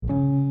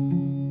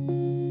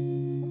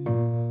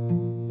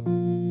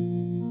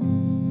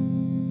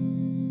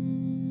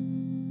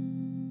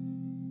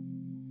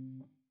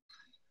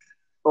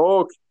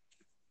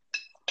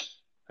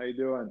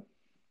doing?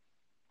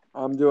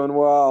 I'm doing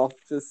well.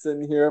 Just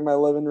sitting here in my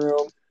living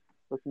room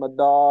with my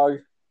dog.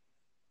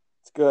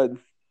 It's good.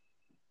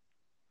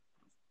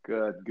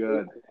 Good,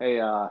 good.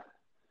 Hey,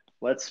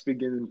 let's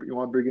begin. You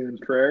want to begin in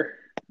prayer?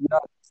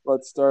 Yes,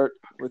 let's start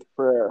with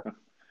prayer.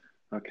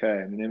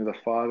 Okay. In the name of the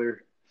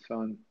Father,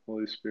 Son,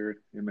 Holy Spirit.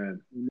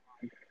 Amen.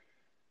 The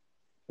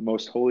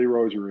most holy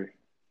rosary.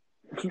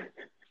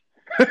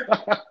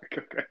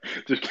 Okay.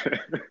 Just kidding.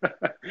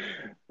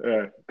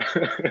 Uh,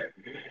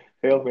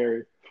 Hail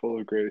Mary, full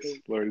of grace,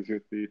 Lord is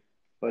with thee.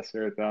 Blessed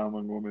art thou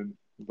among women,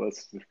 and blessed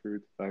is the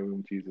fruit of thy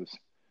womb, Jesus.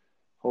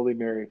 Holy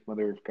Mary,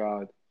 Mother of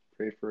God,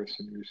 pray for us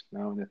sinners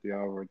now and at the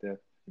hour of our death.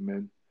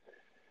 Amen.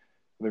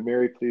 Mother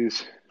Mary,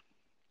 please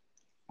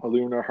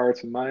illumine our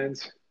hearts and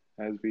minds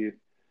as we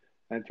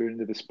enter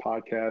into this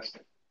podcast.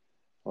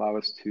 Allow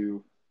us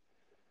to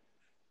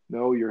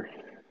know your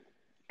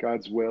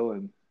God's will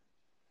and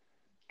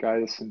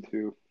guide us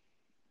into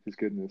his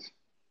goodness.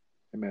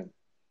 Amen.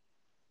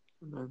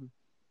 Amen.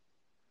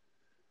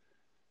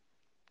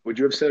 Would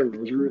you have said a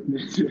rosary with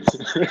me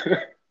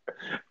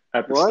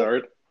at the What?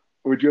 start?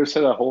 Would you have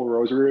said a whole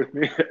rosary with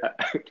me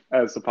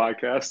as the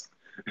podcast?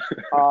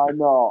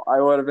 No,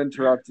 I would have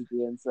interrupted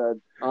you and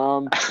said,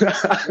 let's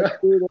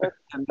do this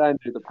and then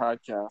do the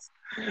podcast.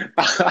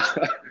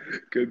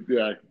 Good,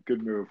 yeah,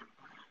 good move.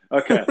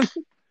 Okay.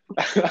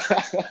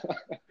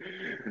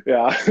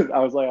 Yeah, I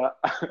was like,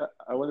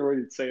 I wonder what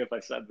you'd say if I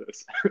said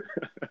this.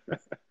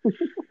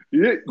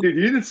 You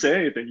didn't say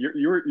anything.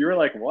 You were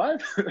like,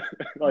 what?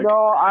 Like,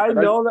 No, I and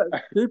I, know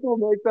that people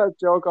make that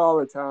joke all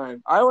the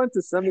time. I went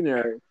to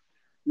seminary.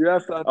 You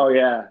have to oh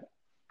yeah,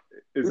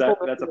 is people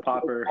make that's a that joke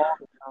popper? all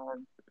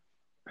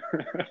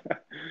the time.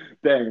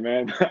 Dang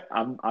man,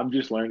 I'm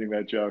just learning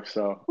that joke,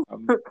 so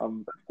I'm Good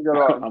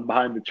one. I'm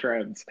behind the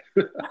trends.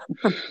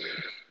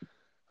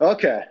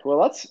 Okay, well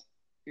let's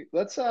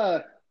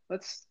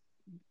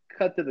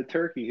cut to the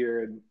turkey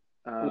here and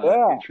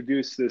Yeah.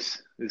 introduce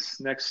this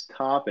next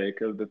topic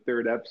of the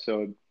third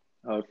episode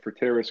of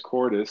Frateris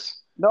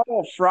Cordis. No,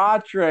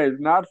 fratres,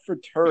 not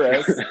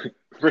fraterus.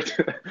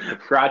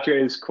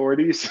 Fratres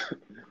Cordis.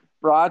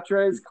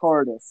 Fratres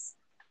cordis.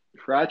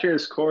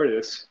 Fratres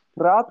Cordis.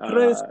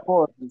 Fratres Uh,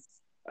 cordis.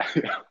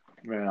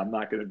 Man, I'm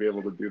not going to be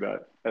able to do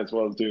that as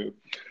well as do.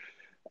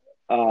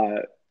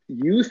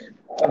 Youth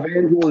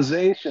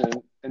evangelization.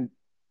 And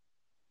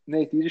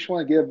Nate, do you just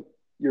want to give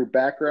your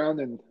background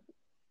and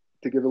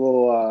to give a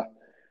little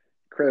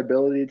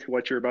credibility to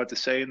what you're about to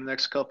say in the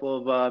next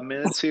couple of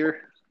minutes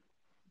here?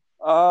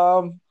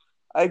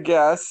 I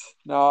guess.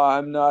 No,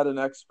 I'm not an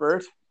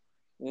expert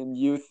in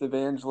youth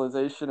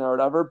evangelization or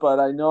whatever, but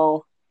I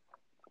know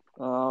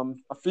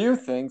a few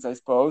things, I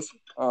suppose.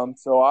 Um,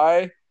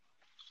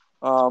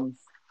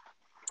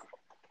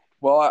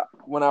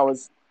 when I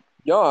was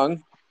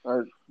young,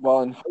 in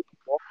high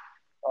school,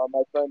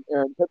 my friend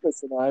Aaron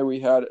Pippis and I, we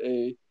had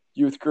a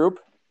youth group.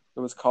 It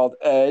was called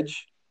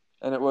Edge,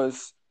 and it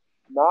was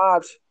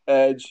not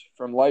Edge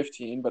from Life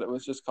Teen, but it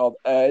was just called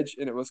Edge,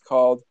 and it was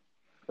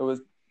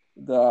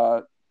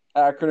the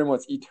acronym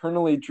was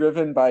Eternally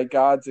Driven by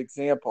God's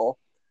Example.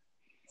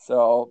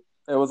 So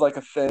it was like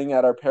a thing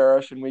at our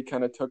parish, and we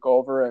kind of took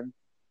over, and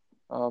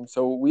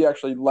so we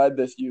actually led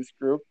this youth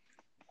group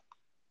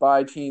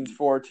by teens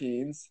for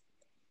teens.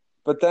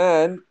 But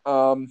then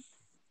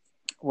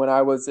when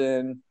I was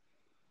in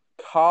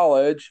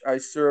college, I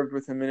served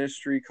with a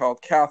ministry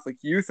called Catholic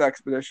Youth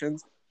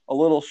Expeditions. A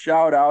little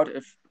shout out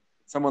if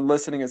someone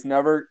listening has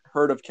never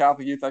heard of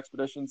Catholic Youth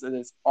Expeditions. It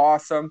is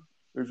awesome.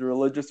 There's a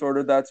religious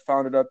order that's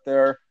founded up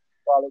there.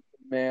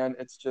 Man,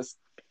 it's just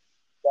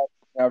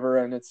ever,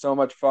 and it's so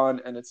much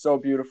fun, and it's so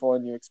beautiful,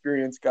 and you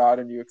experience God,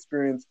 and you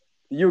experience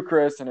the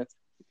Eucharist, and it's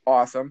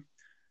awesome.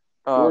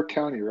 Door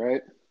County,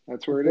 right?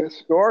 That's where it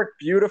is. Door,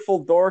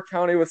 beautiful Door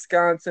County,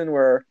 Wisconsin,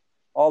 where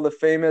all the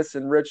famous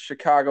and rich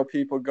Chicago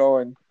people go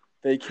and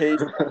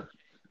vacation.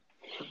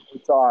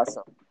 It's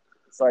awesome.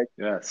 It's like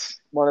Yes.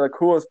 one of the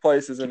coolest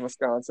places in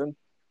Wisconsin.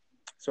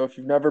 So if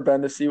you've never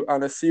been to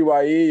on a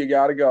CYE, you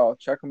got to go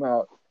check them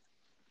out.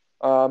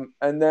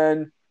 And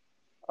then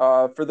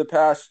for the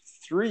past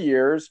 3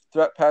 years,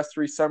 past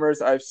 3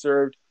 summers, I've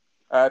served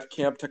at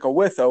Camp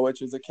Tecawitha,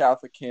 which is a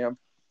Catholic camp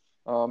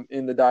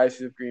in the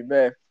Diocese of Green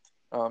Bay.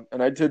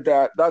 And I did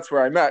that. That's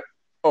where I met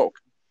Oak.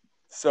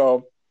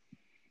 So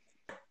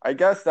I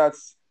guess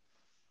that's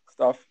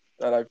stuff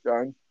that I've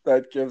done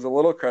that gives a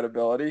little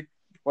credibility.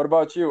 What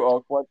about you,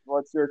 Oak?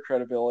 What's your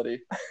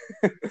credibility?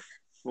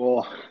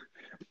 Well,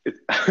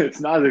 it's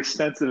not as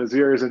extensive as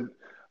yours, and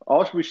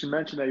also we should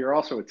mention that you're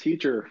also a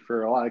teacher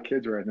for a lot of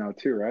kids right now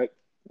too, right?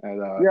 At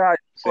Yeah, I St.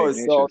 suppose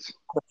so. Ignatius.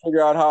 To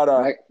figure out how to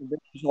I,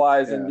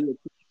 visualize and yeah, be a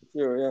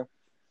teacher too.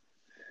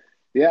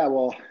 Yeah. yeah.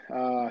 Well,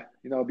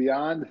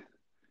 beyond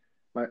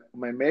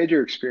my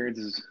major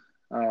experiences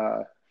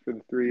for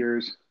the 3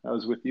 years I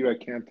was with you at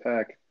Camp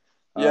Tech,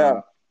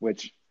 Yeah.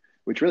 which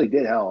really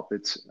did help.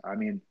 I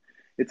mean,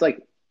 it's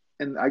like,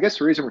 and I guess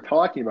the reason we're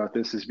talking about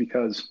this is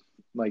because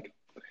like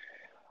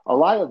a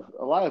lot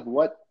of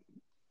what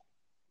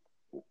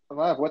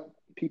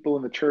people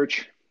in the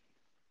church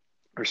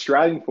are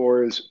striving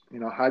for is,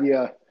 how do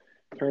you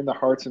turn the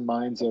hearts and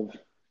minds of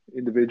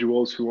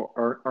individuals who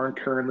aren't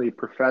currently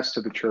professed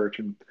to the church?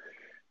 And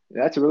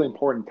that's a really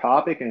important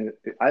topic. And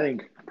I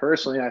think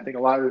personally, I think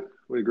a lot of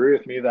would agree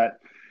with me that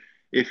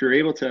if you're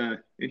able to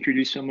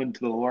introduce someone to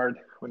the Lord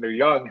when they're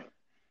young,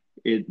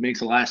 it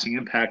makes a lasting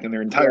impact on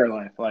their entire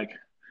life. Like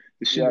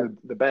the sooner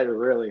the better,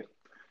 really.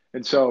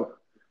 And so,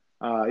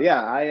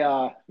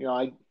 I've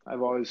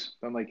always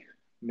done like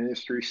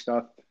ministry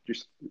stuff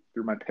just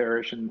through my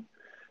parish and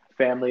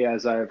family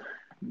as I've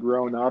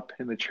grown up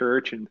in the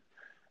church, and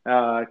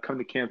come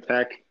to Camp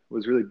Tech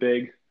was really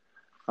big.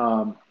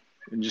 And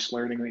just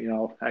learning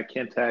that, at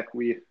Camp Tech,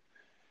 Nate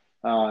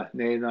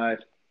and I,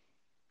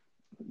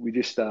 we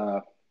just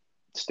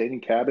stayed in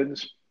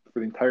cabins for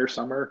the entire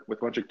summer with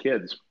a bunch of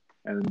kids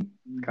and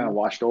kind of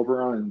watched over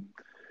them and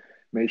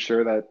made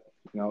sure that,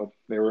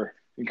 they were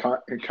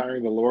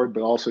encountering the Lord,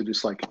 but also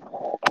just like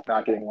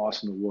not getting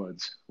lost in the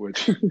woods,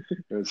 which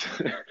was,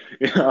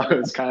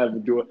 it's kind of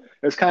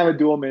a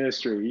dual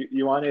ministry.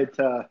 You wanted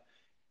to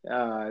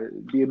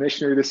be a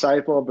missionary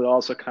disciple, but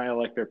also kind of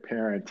like their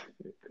parent.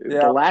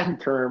 The Latin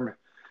term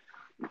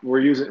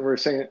we're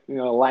saying,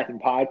 Latin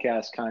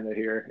podcast kind of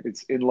here.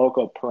 It's in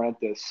loco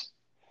parentis.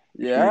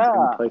 Yeah. In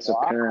the place of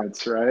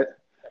parents, right?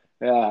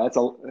 Yeah,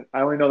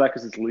 I only know that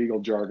because it's legal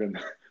jargon,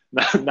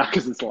 not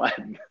because it's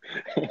Latin.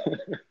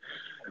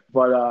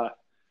 But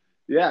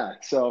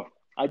so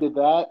I did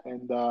that,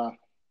 and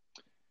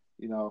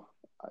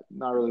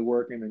not really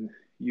working in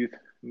youth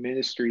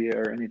ministry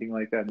or anything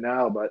like that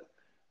now, but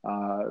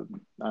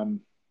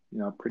I'm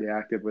pretty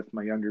active with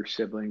my younger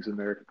siblings and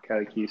their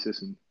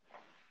catechesis and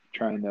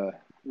trying to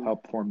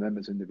help form them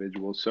as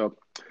individuals. So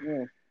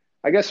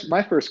I guess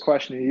my first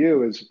question to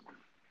you is,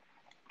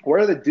 what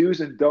are the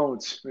do's and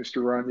don'ts,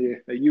 Mr. Rundy,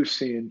 that you've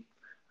seen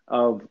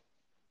of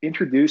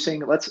introducing?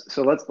 Let's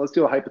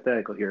do a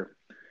hypothetical here.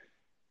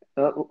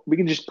 We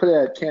can just put it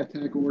at Camp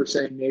Tech or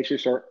St.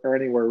 Ignatius or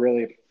anywhere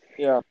really.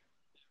 Yeah.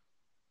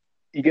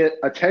 You get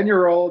a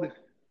 10-year-old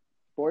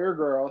boy or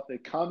girl. They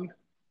come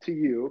to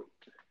you,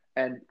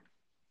 and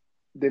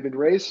they've been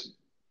raised,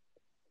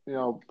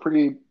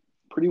 pretty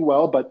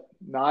well, but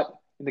not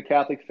in the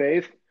Catholic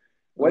faith.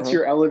 What's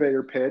your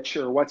elevator pitch,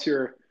 or what's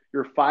your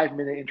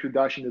 5-minute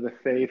introduction to the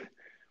faith,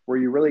 where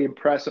you really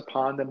impress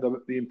upon them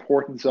the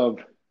importance of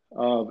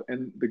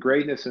and the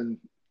greatness and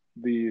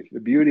the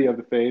beauty of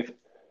the faith?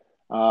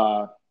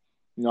 How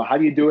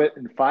do you do it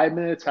in 5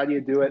 minutes? How do you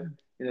do it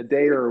in a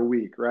day or a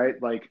week?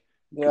 Right? Like,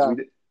 because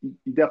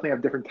you definitely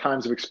have different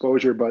times of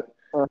exposure, but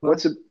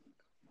what's the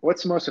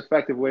most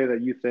effective way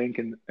that you think,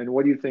 and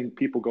what do you think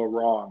people go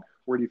wrong?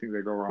 Where do you think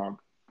they go wrong?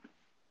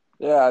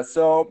 Yeah,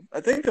 so I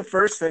think the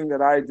first thing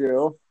that I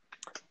do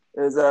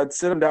is I'd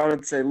sit them down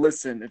and say,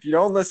 listen, if you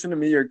don't listen to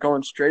me, you're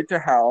going straight to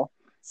hell.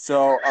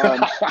 So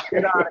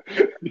get out of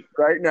here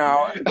right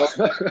now.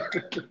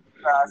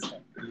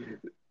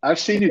 I've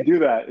seen you do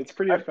that. It's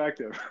pretty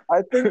effective.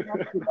 I think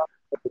that's the best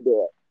way to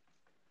do it.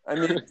 I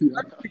mean,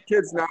 the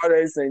kids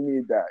nowadays, they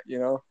need that,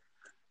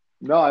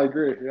 No, I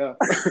agree. Yeah.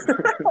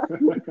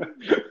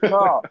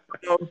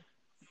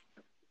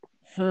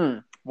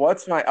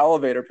 What's my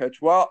elevator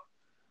pitch? Well,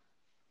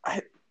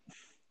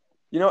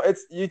 you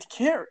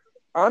can't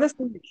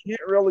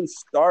really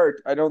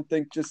start, I don't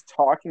think, just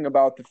talking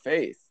about the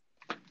faith.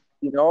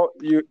 You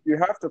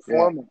have to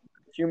form a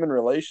human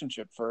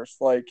relationship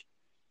first. Like,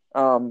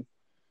 for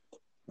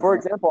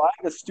example, I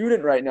have a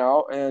student right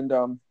now, and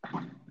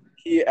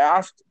he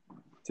asked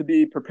to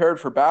be prepared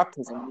for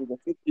baptism.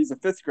 He's a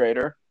fifth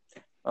grader,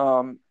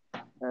 and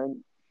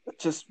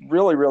it's just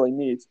really, really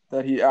neat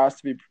that he asked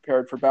to be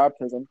prepared for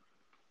baptism.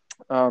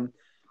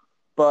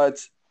 But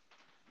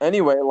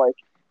anyway, like,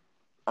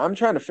 I'm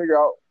trying to figure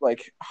out,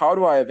 like, how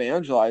do I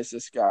evangelize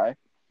this guy?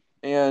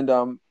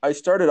 And I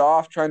started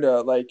off trying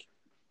to, like,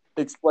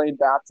 explain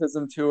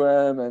baptism to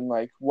him and,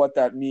 like, what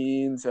that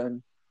means.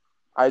 And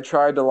I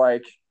tried to,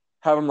 like,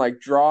 have him, like,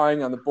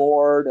 drawing on the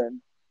board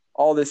and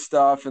all this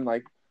stuff, and,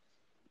 like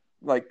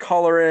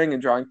coloring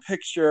and drawing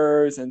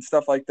pictures and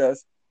stuff like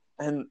this.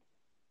 And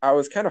I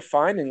was kind of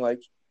finding,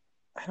 like,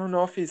 I don't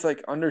know if he's,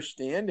 like,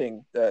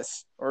 understanding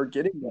this or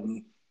getting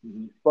this.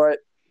 Mm-hmm. But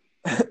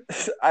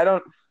I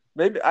don't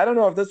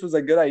know if this was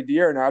a good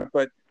idea or not,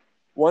 but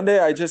one day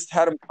I just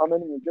had him come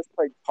in and we just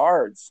played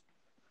cards,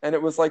 and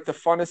it was like the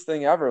funnest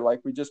thing ever.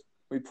 Like, we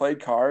played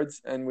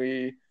cards, and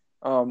we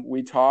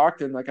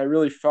talked, and, like, I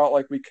really felt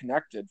like we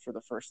connected for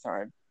the first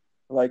time.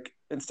 Like,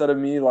 instead of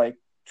me, like,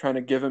 trying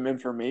to give him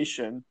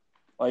information,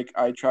 like,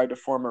 I tried to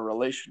form a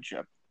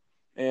relationship.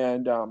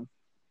 And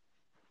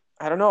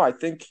I don't know, I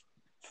think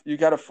you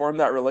got to form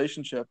that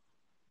relationship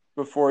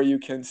before you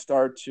can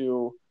start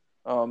to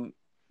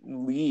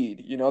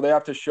lead. You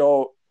have to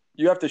show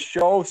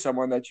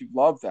someone that you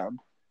love them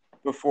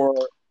before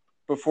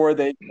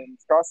they can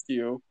trust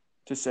you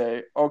to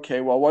say, okay,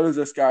 well, why does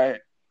this guy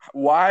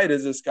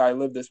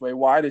live this way?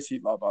 Why does he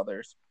love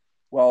others?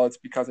 Well, it's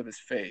because of his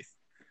faith,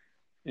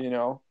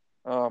 but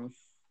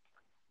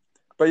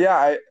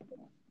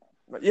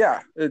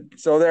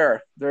so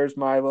there's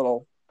my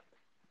little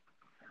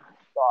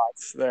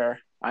thoughts there.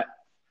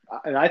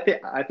 and I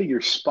think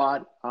you're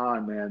spot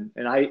on, man.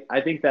 And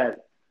I think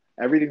that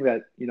everything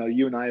that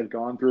you and I have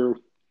gone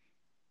through,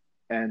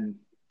 and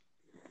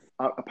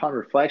upon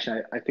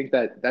reflection, I think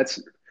that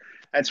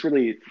that's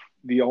really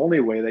the only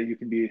way that you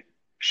can be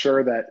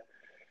sure that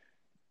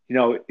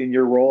in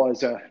your role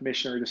as a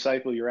missionary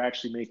disciple, you're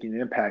actually making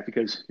an impact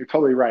because you're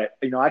totally right.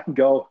 I can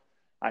go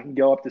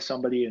up to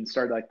somebody and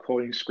start like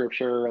quoting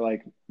scripture,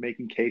 like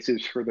making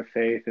cases for the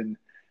faith, and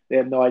they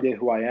have no idea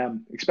who I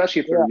am,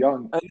 especially if they're Yeah.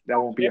 young. And That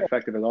won't be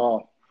effective at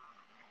all.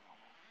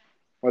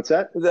 What's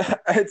that?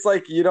 it's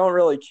like you don't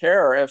really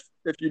care if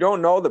you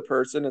don't know the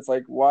person. It's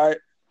like why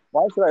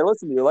should I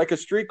listen to you? Like a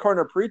street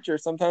corner preacher,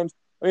 sometimes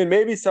I mean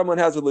maybe someone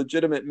has a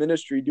legitimate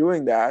ministry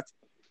doing that,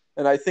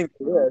 and I think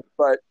it Uh, is,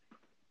 but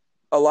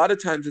a lot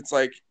of times it's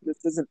like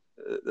this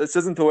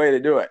isn't the way to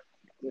do it.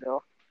 You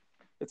know,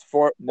 it's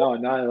for no,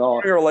 not at your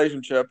all.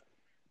 relationship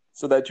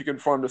so that you can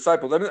form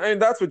disciples. I mean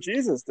that's what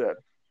Jesus did.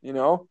 You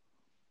know,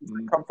 he's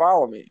like, Mhm. come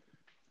follow me.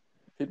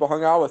 People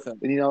hung out with him.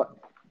 And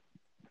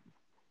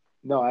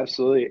no,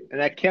 absolutely. And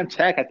at Camp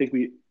Tech, I think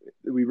we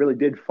really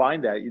did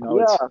find that. It's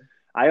Yeah,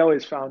 I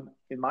always found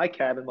in my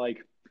cabin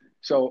like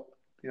so.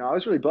 I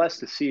was really blessed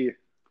to see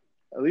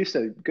at least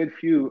a good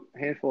few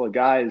handful of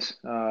guys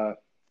in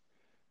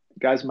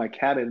my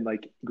cabin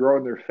like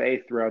growing their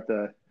faith throughout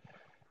the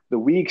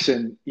weeks,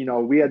 and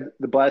we had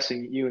the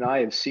blessing, you and I,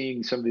 of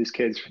seeing some of these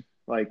kids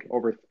like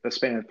over a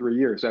span of 3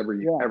 years yeah.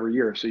 every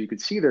year, so you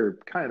could see their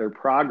kind of their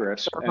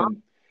progress. Uh-huh.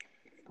 And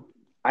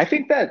I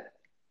think that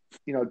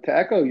to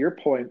echo your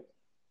point,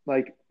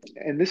 like,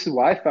 and this is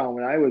what I found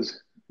when I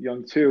was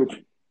young too.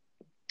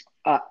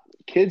 uh,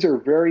 Kids are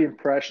very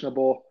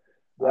impressionable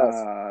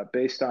Yes.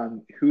 based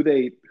on who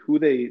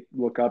they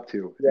look up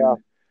to, Yeah.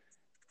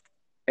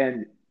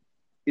 and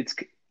it's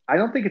I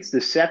don't think it's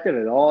deceptive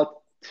at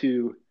all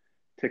to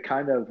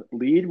kind of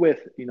lead with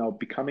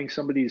becoming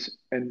somebody's,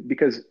 and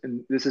because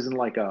and this isn't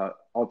like a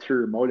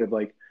ulterior motive,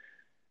 like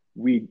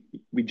we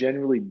we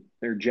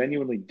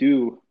genuinely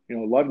do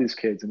love these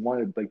kids and want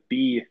to like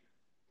be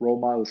role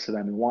models to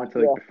them and want to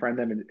like Yeah. befriend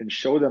them and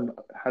show them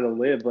how to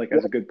live like Yeah.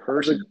 as a good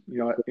person,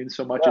 in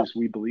so much Yeah. as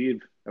we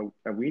believe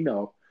that we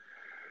know.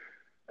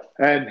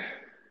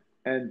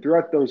 And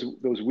throughout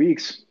those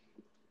weeks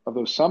of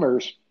those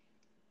summers,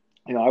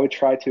 I would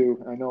try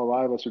to, I know a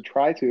lot of us would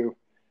try to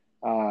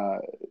uh,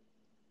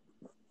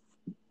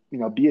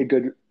 be a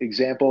good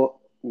example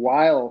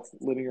while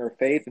living our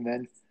faith. And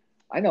then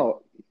I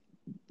know,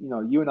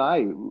 you and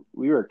I,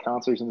 we were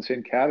counselors in the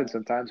same cabin.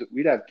 Sometimes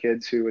we'd have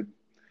kids who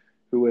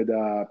would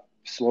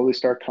slowly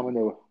start coming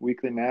to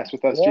weekly mass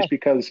with us Yeah. just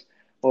because,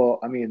 well,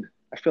 I mean,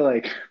 I feel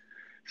like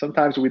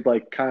sometimes we'd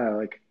like kind of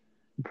like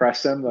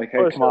press them like, hey,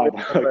 For come sure.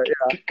 on, But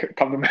like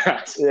come to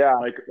mass. yeah.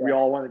 Like we Yeah.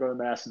 all want to go to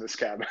mass in this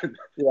cabin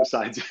Yeah.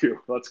 besides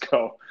you. Let's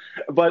go.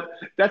 But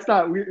that's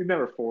not, we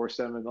never forced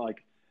them.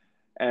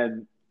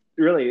 And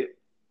really,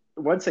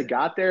 once they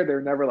got there,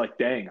 they're never like,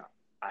 dang,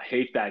 I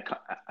hate that.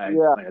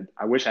 Yeah.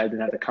 I wish I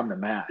didn't have to come to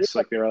mass. Yeah.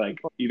 Like they were like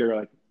either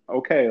like,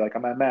 okay, like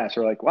I'm at mass,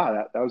 or like,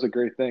 wow, that was a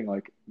great thing.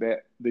 Like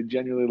they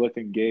genuinely looked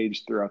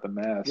engaged throughout the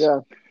mass. Yeah.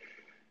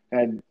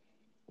 And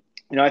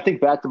I think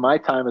back to my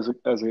time as a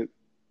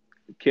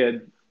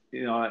kid. I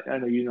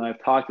know you and I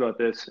have talked about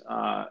this.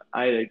 I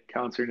had a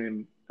counselor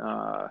named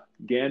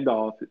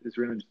Gandalf. His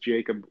real name is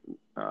Jacob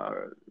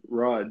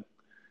Rudd,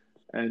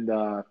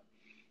 and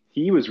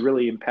he was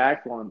really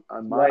impactful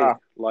on my Yeah.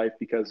 life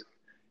because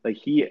like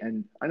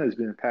and I know he's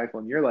been impactful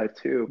in your life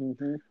too.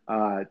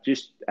 Hmm.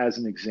 Just as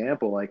an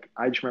example, like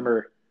I just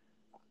remember,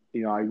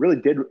 I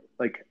really did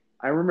like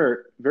I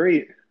remember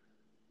very,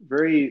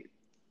 very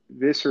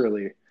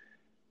viscerally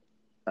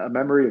a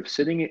memory of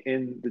sitting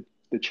in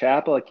the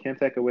chapel at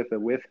Camp Echo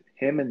with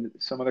him and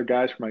some other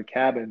guys from my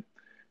cabin.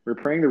 We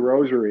were praying the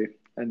rosary,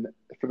 and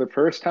for the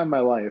first time in my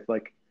life,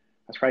 like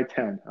I was probably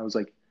 10, I was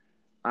like,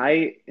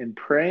 I am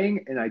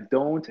praying and I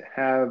don't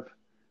have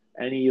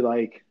any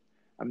like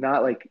I'm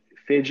not like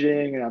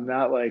fidgeting and I'm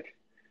not like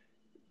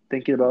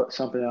thinking about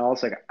something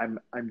else. Like I'm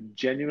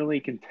genuinely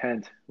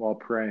content while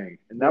praying.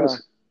 And Yeah.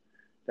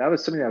 that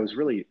was something that was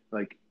really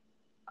like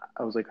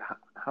I was like,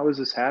 how is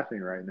this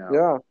happening right now?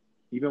 Yeah.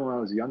 Even when I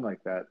was young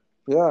like that.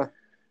 Yeah.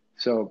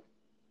 So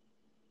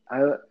I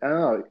don't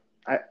know.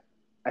 I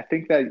I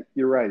think that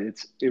you're right.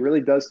 It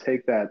really does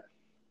take that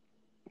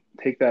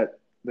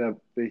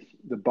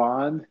the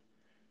bond,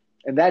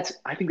 and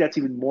I think that's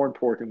even more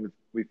important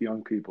with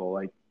young people.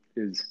 Like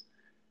is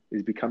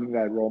becoming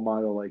that role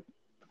model, like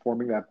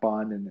forming that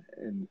bond,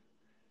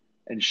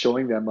 and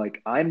showing them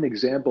like I'm an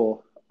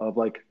example of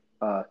like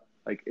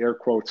air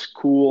quotes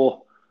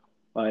cool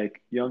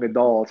like young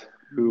adult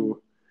Hmm.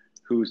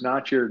 who's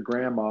not your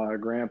grandma or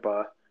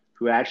grandpa,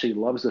 who actually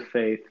loves the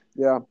faith.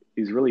 Yeah.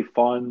 He's really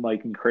fun,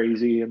 like and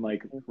crazy, and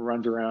like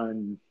runs around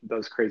and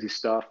does crazy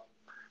stuff,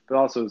 but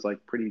also is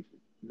like pretty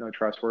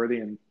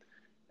trustworthy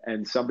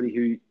and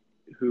somebody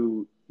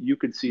who you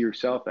could see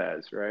yourself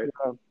as, right?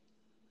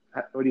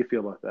 Yeah. What do you feel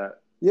about that?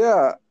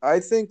 Yeah.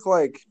 I think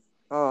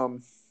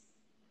um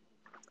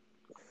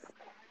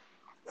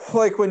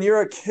like when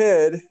you're a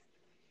kid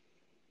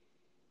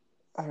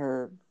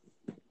or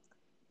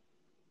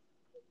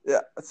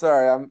Yeah,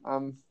 sorry,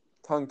 I'm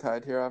tongue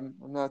tied here. I'm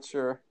not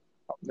sure,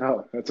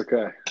 No, that's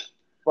okay.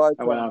 but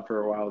I went on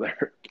for a while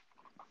there.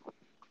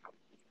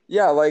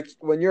 yeah, like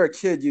when you're a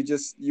kid,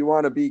 you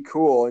want to be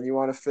cool and you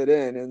want to fit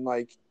in, and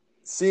like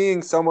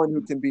seeing someone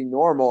who can be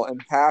normal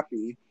and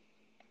happy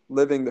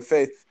living the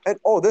faith. And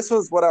oh, this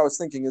was what I was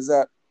thinking is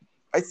that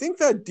I think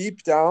that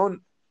deep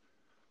down,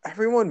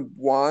 everyone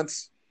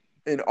wants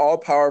an all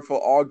powerful,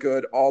 all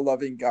good, all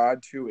loving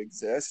God to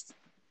exist.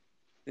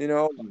 You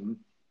know, Mhm.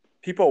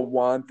 people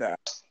want that.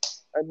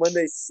 And when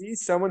they see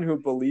someone who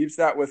believes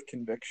that with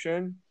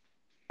conviction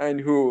and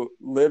who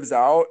lives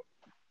out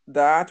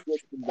that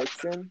with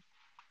conviction,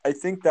 I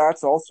think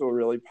that's also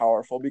really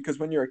powerful because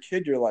when you're a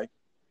kid, you're like,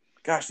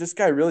 gosh, this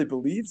guy really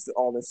believes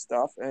all this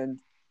stuff. And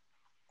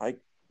I,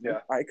 Yeah,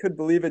 I could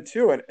believe it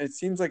too. And it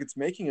seems like it's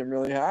making him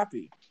really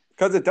happy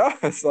because it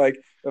does. Like,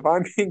 if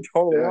I'm being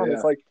totally yeah,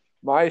 honest, yeah, like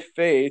my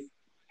faith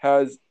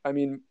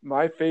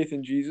my faith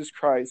in Jesus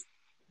Christ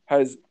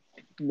has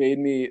made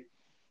me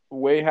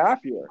way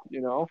happier,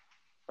 you know?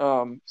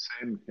 Um,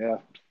 same. Yeah,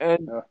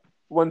 and yeah,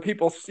 when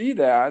people see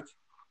that,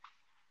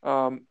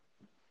 um,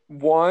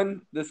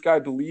 one, this guy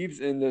believes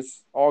in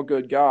this all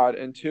good God,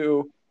 and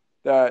two,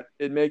 that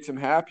it makes him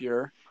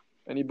happier,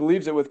 and he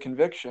believes it with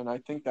conviction. I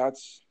think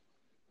that's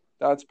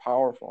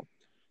powerful.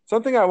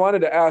 Something I wanted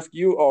to ask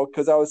you, oh,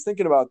 because I was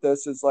thinking about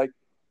this, is like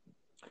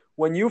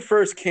when you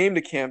first came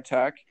to Camp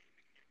Tech,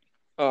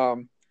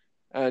 um,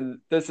 and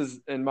this is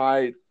in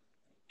my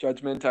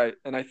judgment,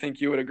 I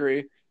think you would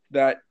agree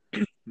that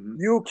hmm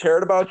you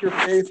cared about your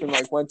faith and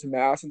like went to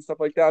mass and stuff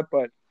like that,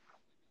 but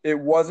it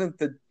wasn't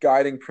the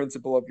guiding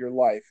principle of your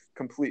life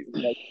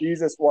completely. Like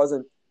Jesus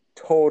wasn't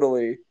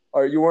totally,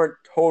 or you weren't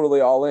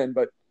totally all in.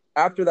 But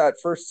after that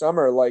first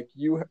summer, like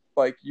you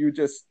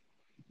just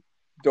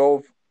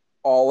dove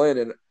all in,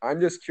 and I'm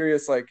just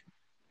curious, like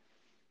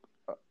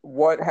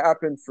what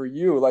happened for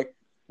you? Like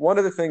one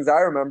of the things I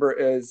remember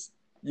is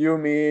you,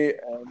 me,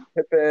 and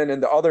Pippin,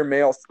 and the other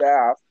male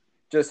staff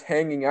just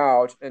hanging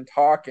out and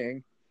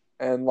talking,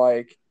 and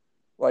like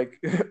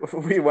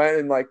we went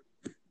and like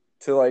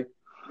to like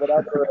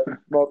whatever and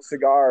smoked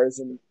cigars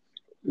and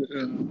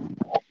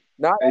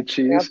not Hey, at camp,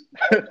 cheese.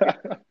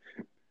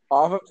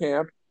 off of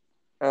camp,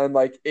 and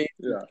like ate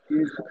some Yeah.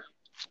 cheese,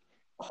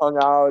 hung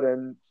out,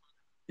 and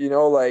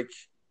like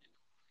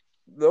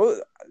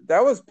those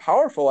that was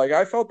powerful. Like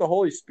I felt the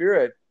Holy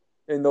Spirit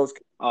in those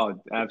Oh,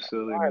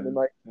 absolutely, time, and man.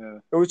 like Yeah.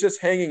 it was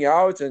just hanging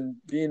out and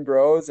being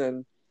bros,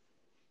 and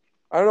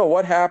I don't know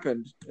what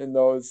happened in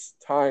those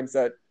times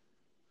that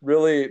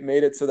really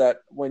made it so that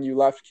when you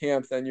left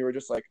camp, then you were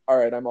just like, all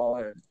right, I'm all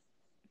in.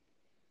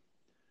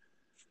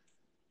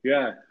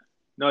 Yeah.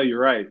 No, you're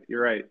right.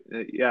 You're right.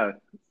 Yeah.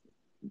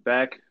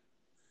 Back.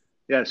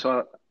 Yeah.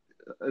 So,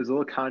 as a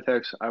little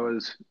context, I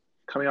was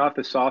coming off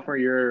the sophomore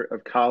year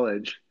of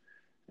college,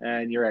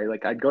 and you're right.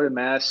 Like, I'd go to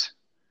mass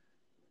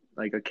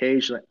like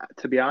occasionally.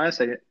 To be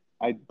honest,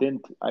 I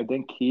didn't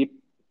keep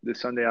the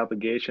Sunday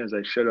obligations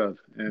I should have,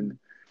 and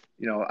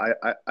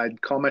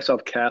I'd call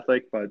myself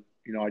Catholic, but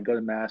I'd go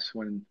to mass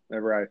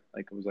whenever I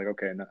like was like,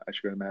 okay, no, I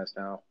should go to mass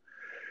now.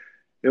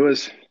 It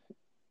was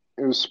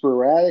it was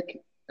sporadic,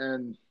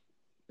 and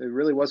it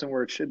really wasn't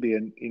where it should be.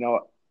 And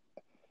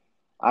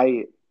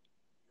I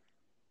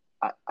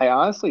I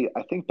honestly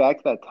I think back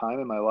to that time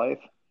in my life,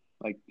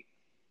 like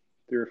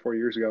 3 or 4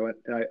 years ago,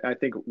 and I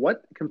think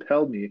what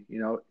compelled me,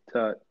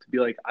 to be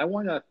like, I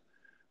want to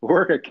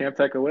work at Camp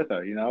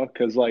Tecawitha,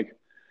 because like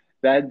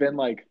that had been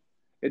like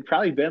it'd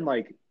probably been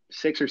like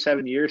 6 or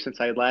 7 years since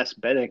I had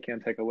last been at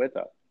Camp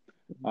Tecawitha.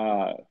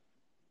 Uh,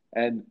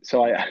 and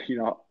so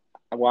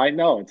well, I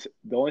know it's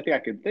the only thing I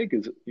could think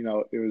is,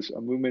 it was a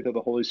movement of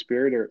the Holy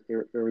Spirit, or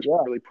it was Yeah,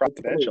 really it totally.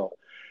 providential.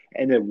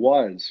 And it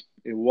was.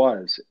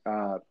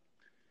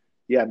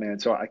 Yeah, man.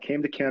 So I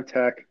came to Camp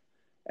Tech,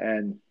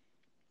 and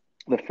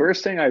the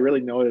first thing I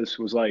really noticed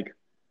was like,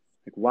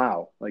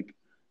 wow, like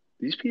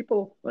these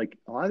people, like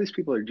a lot of these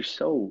people are just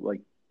so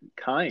like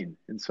kind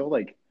and so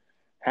like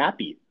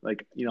happy.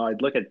 Like,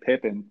 I'd look at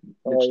Pippin,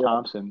 Oh Mitch yeah,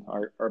 Thompson,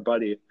 our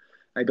buddy.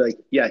 I'd be like,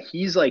 yeah,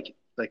 he's like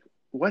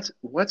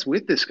what's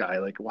with this guy?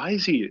 Like, why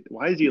is he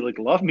like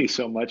love me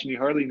so much and he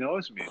hardly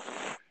knows me?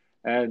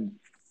 And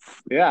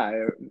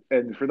yeah,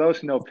 and for those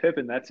who know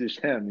Pippin, that's just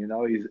him.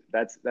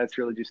 That's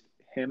really just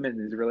him and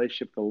his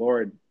relationship with the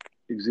Lord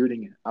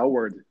exuding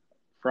outward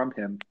from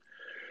him.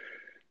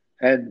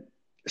 And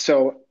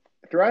so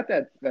throughout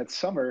that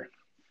summer,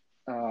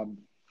 um,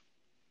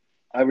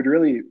 I would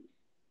really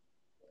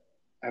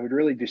I would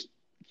really just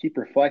keep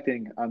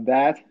reflecting on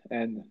that,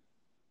 and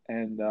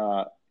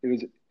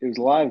it was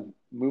a lot of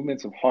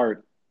movements of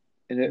heart.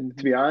 And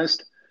to hmm be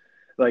honest,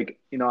 like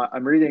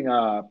I'm reading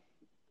The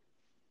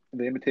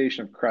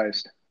Imitation of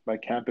Christ by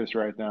Campus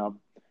right now,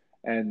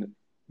 and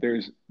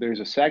there's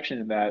a section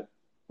in that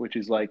which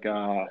is like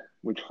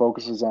which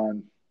focuses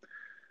on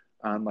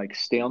like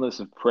staleness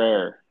of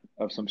prayer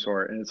of some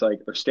sort, and it's like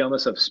or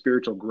staleness of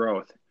spiritual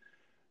growth.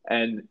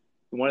 And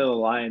one of the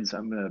lines,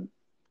 I'm gonna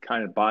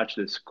kind of botch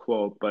this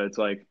quote, but it's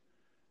like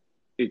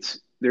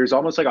there's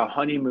almost like a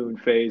honeymoon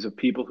phase of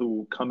people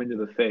who come into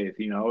the faith.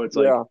 It's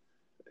like yeah,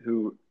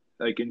 who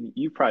like, and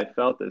you probably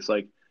felt this,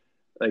 like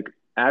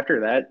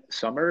after that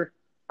summer,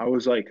 I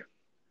was like,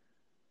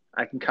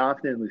 I can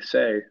confidently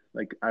say,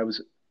 like, I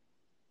was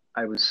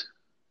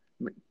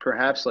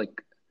perhaps like,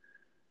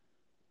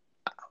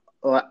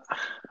 well,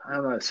 I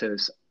don't know how to say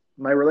this.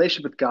 My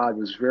relationship with God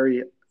was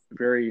very,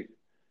 very,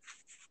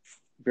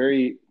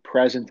 very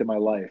present in my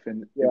life,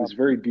 and it Yeah. was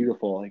very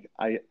beautiful. Like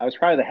I was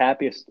probably the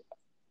happiest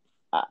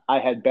I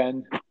had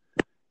been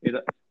in,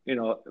 in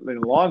a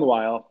long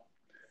while,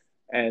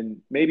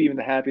 and maybe even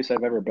the happiest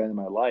I've ever been in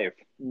my life.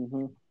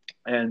 Hmm.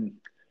 And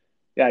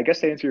yeah, I guess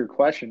to answer your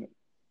question,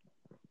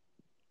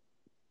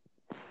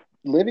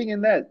 living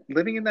in that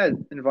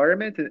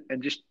environment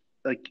and just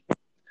like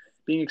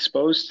being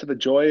exposed to the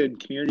joy and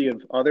community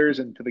of others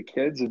and to the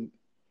kids and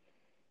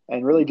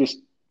really just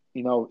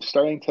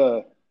starting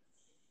to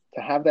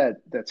have that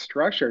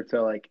structure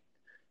to like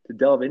to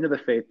delve into the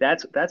faith.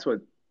 That's what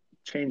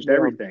changed Yeah.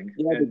 everything.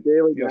 Yeah. The And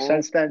daily mass,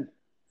 since then,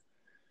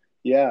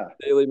 yeah,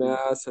 daily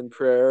mass and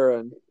prayer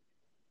and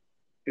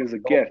it was a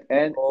help gift.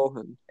 And people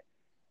and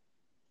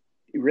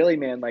really,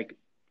 man, like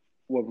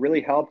what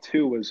really helped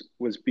too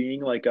was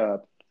being like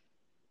a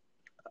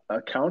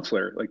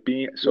counselor, like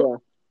being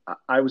so yeah.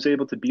 I was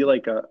able to be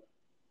like a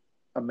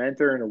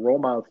mentor and a role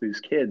model to these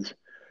kids.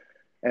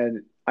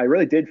 And I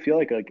really did feel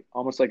like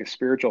almost like a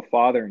spiritual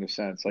father in a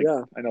sense. Like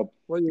Yeah. I know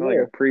Well, you not like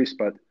a were. priest,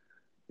 but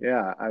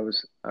yeah, I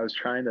was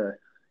trying to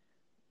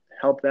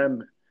help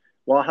them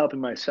while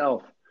helping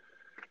myself.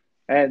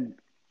 And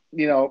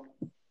you know,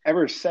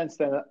 ever since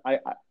then, I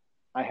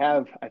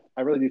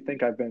really do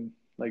think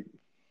like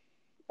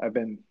I've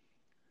been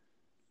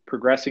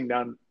progressing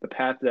down the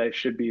path that I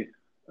should be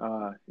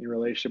in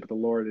relationship with the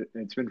Lord. And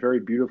it's been very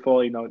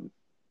beautiful,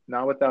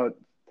 not without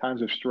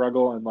times of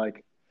struggle and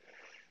like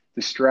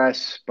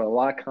distress, but a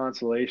lot of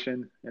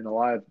consolation and a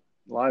lot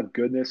of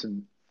goodness.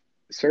 And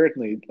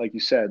certainly, like you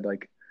said,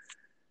 like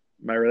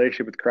my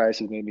relationship with Christ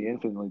has made me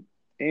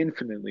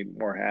infinitely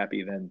more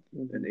happy than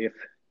Hmm. if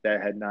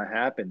that had not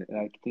happened. And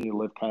I continue to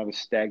live kind of a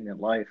stagnant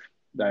life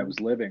that I Hmm. was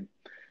living.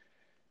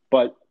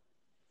 But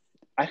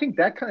I think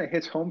that kind of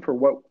hits home for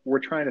what we're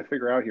trying to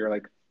figure out here.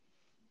 Like,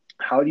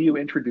 how do you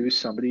introduce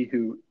somebody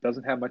who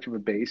doesn't have much of a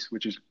base,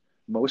 which is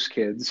most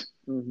kids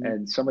Hmm.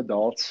 and some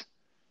adults,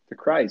 to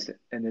Christ?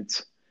 And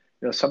it's,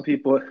 some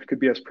people could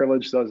be as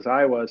privileged as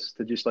I was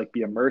to just like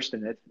be immersed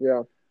in it.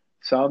 Yeah.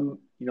 Some,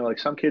 like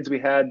some kids we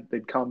had,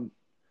 they'd come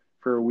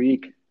for a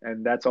week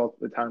and that's all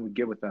the time we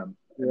get with them.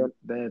 Yeah. And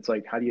then it's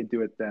like, how do you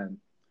do it then?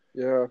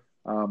 Yeah.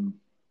 Um,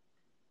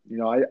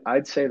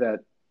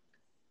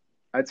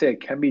 I'd say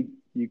it can be,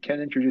 you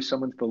can introduce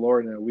someone to the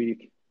Lord in a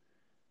week,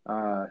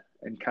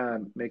 and kind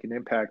of make an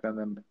impact on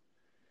them.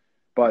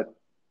 But,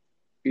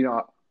 you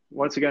know,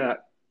 once again,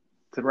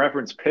 to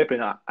reference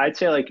Pippin, I'd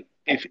say like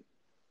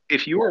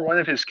if you were one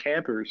of his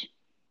campers,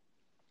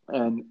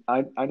 and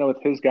I know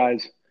with his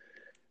guys,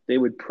 they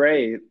would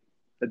pray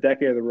the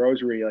decade of the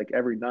Rosary like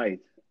every night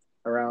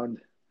around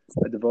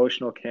a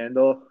devotional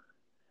candle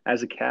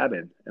as a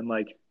cabin, and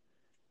like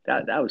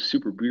that was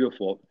super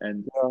beautiful.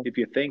 And Yeah. if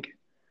you think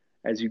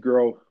as you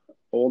grow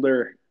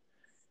older,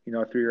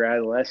 through your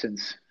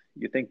adolescence,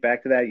 you think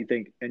back to that, you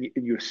think, and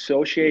you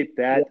associate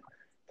Yeah. that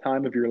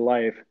time of your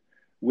life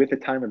with a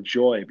time of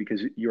joy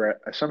because you're at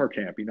a summer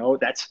camp.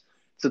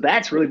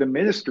 That's really the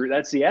ministry.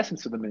 That's the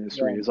essence of the Yeah.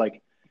 ministry is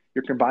like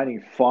you're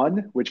combining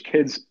fun, which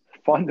kids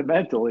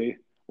fundamentally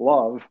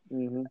love,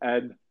 Hmm.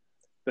 and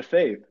the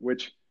faith,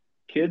 which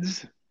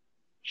kids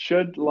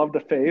should love the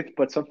faith,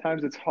 but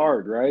sometimes it's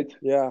hard, right?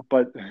 Yeah.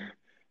 But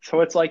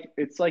so it's like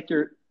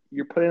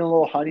you're putting a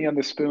little honey on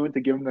the spoon to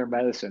give them their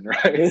medicine,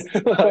 right?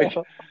 like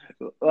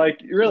like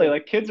really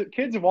like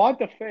kids want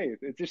the faith.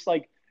 It's just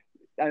like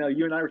I know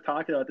you and I were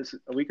talking about this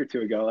a week or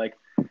two ago. Like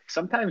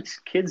sometimes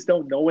kids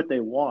don't know what they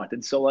want,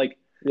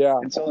 Yeah.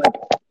 and so like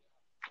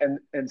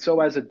and so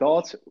as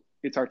adults,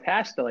 it's our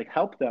task to like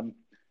help them.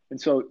 And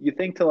so you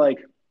think to like,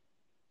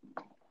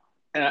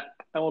 and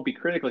I won't be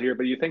critical here,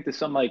 but you think to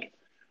some like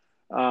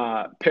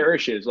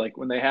parishes, like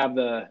when they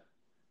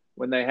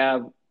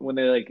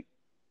like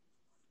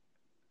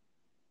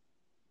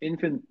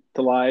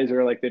infantilize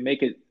or like they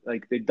make it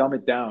like they dumb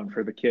it down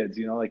for the kids.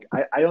 Like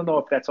I don't know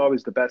if that's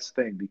always the best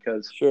thing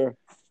because Sure.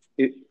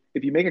 it,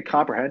 if you make it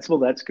comprehensible,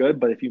 that's good.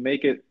 But if you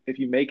make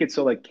it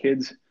so like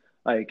kids,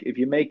 like if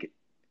you make,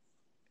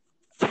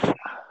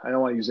 I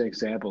don't want to use any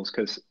examples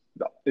because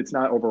it's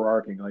not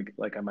overarching.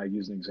 Like I might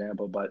use an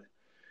example, but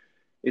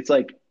it's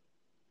like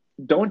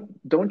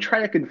don't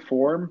try to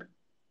conform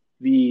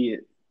the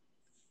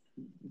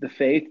the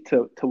faith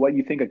to what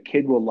you think a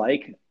kid will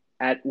like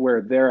at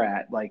where they're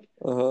at. Like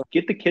Uh-huh.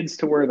 get the kids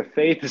to where the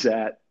faith is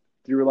at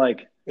through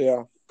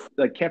Yeah.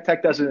 like Camp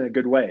Tech does it in a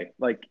good way.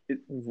 Like Hmm.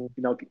 you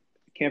know,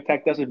 Camp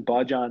Tech doesn't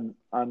budge on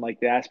like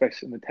the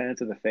aspects and the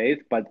tenets of the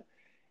faith, but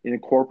it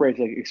incorporates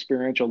like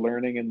experiential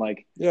learning and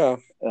Yeah.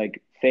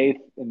 like faith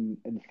and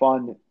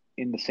fun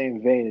in the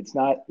same vein. It's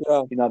not,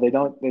 Yeah. they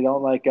don't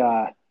like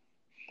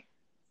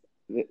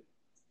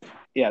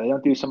yeah, they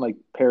don't do some like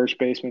parish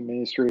basement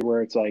ministry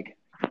where it's like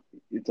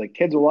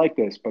kids will like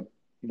this, but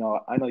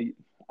I know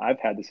I've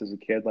had this as a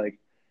kid. Like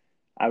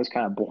I was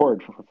kind of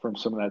bored from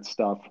some of that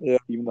stuff, Yeah.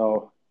 even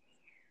though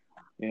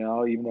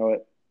even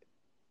though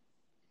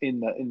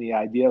in the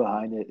idea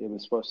behind it, it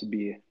was supposed to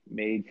be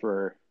made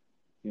for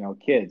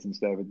kids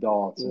instead of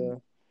adults, and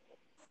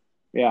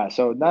Yeah. yeah,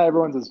 so not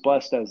everyone's as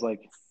blessed as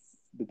like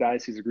the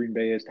Diocese of Green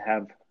Bay is to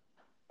have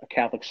a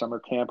Catholic summer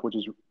camp, which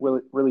is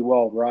really really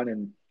well run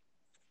and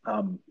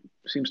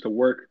seems to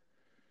work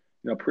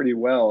pretty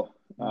well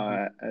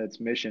Mhm. at its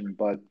mission.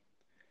 But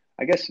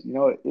I guess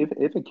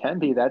if it can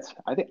be,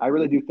 I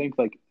really do think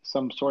like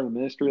some sort of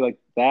ministry like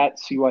that,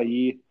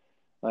 CYE,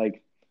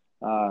 like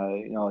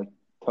like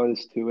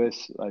Totus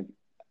Tuus, like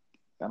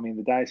I mean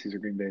the Diocese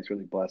of Green Bay is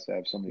really blessed to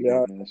have so many Yeah.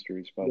 great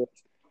ministries. But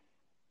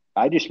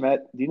I just met,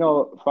 do you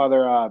know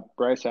Father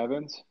Bryce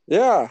Evans?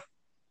 Yeah.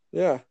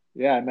 Yeah.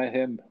 Yeah, I met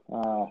him,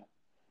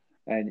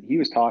 and he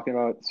was talking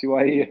about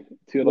CYE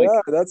to Yeah. like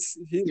That's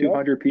he.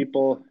 200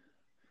 people.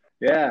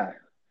 Yeah,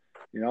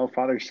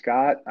 Father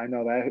Scott, I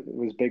know that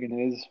was big in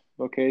his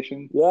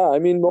vocation. Yeah. I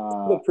mean, most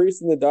of Uh, the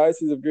priests in the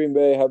Diocese of Green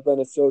Bay have been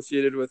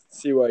associated with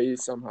CYE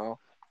somehow.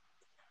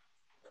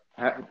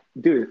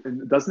 dude,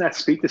 doesn't that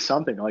speak to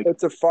something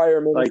It's a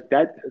fire ministry. like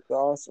that? It's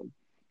awesome.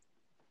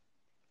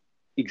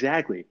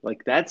 Exactly.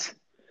 Like that's,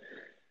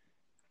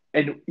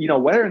 and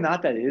whether or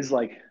not that is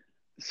like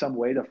some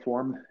way to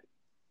form.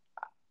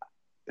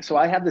 So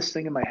I have this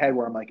thing in my head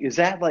where I'm like, is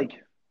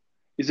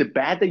it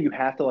bad that you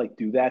have to like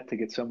do that to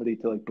get somebody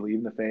to like believe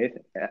in the faith?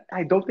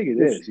 I don't think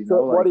it is,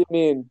 So what do you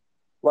mean?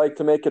 Like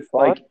to make it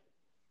fun? like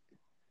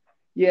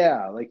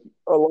yeah,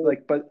 Or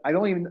but I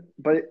don't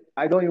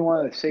even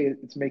want to say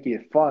it's making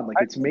it fun. Like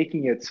I it's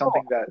making it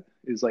something that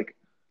is like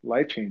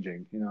life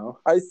changing.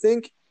 I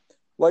think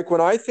like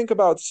when I think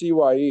about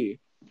CYE,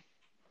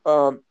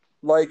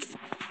 like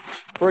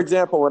for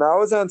example, when I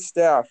was on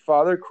staff,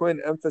 Father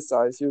Quinn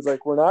emphasized he was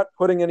like, we're not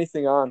putting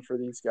anything on for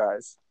these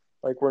guys.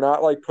 Like we're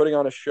not like putting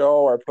on a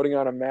show or putting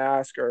on a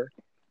mask or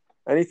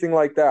anything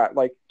like that.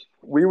 Like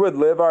we would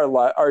live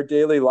our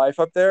daily life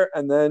up there,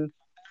 and then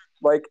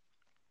like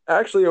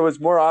actually it was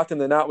more often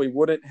than not we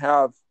wouldn't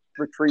have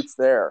retreats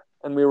there,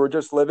 and we were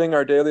just living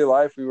our daily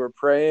life. We were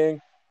praying,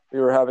 we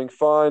were having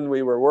fun,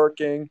 we were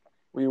working,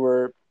 we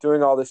were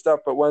doing all this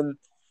stuff. But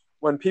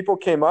when people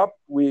came up,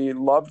 we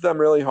loved them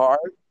really hard,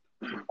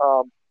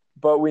 um,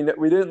 but we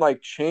didn't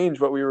like change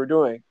what we were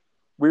doing.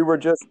 We were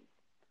just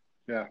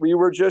Yeah. we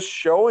were just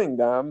showing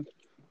them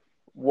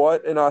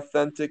what an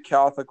authentic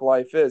Catholic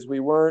life is. We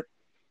weren't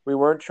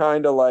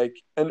trying to like,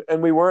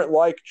 and we weren't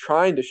like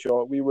trying to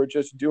show it. We were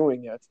just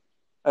doing it.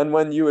 And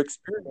when you Mhm.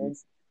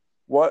 experience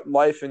what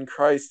life in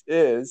Christ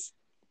is,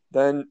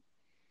 then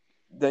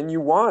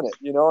you want it.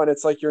 And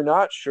it's like you're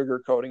not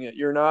sugarcoating it.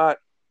 You're not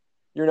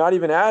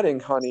even adding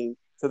honey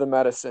to the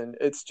medicine.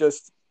 It's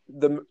just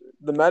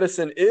the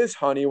medicine is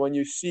honey when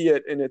you see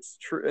it in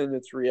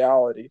its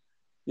reality.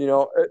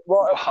 Well,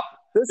 Wow.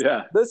 this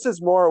Yeah. this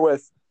is more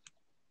with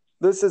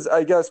this is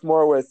I guess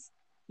more with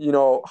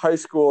high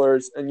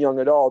schoolers and young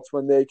adults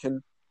when they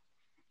can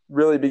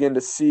really begin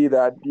to see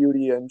that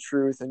beauty and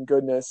truth and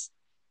goodness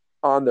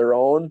on their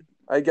own,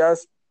 I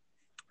guess.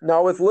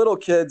 Now with little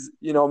kids,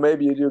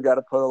 maybe you do got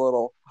to put a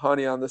little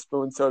honey on the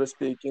spoon, so to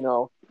speak,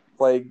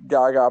 play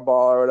gaga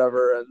ball or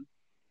whatever and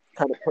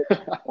kind of put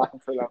it on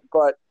for them.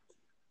 But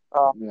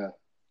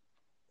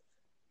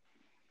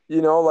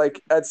Yeah.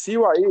 like at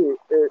CYE,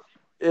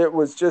 it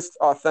was just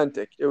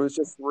authentic. It was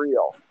just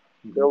real.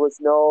 There Mhm. was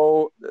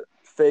no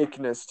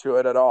fakeness to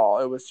it at all.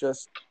 It was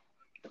just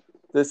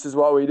this is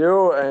what we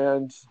do,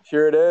 and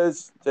here it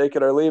is. Take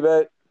it or leave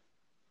it.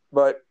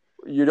 But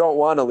you don't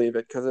want to leave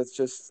it because it's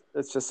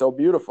just so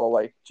beautiful.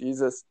 Like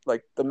Jesus,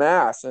 like the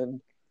Mass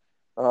and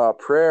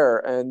prayer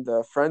and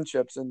the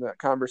friendships and the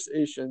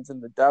conversations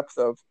and the depth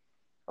of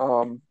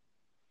um,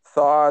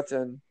 thought,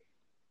 and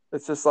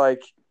it's just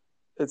like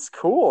it's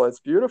cool. It's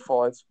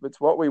beautiful. It's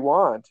what we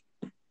want.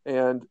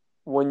 And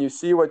when you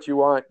see what you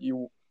want,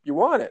 you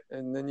want it,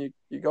 and then you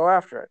go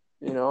after it.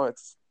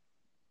 It's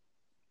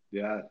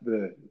Yeah.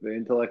 The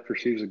intellect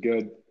perceives the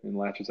good and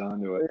latches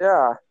onto it.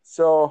 yeah.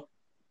 So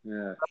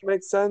Yeah. that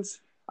makes sense.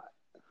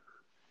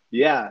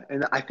 Yeah.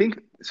 And I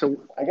think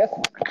so. I guess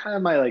kind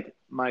of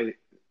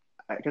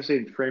I guess I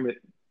didn't frame it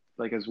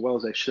like as well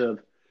as I should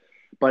have,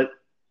 but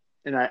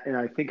and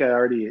I think I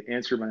already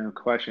answered my own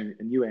question,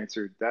 and you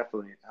answered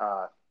definitely.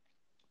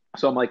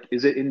 So I'm like,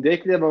 is it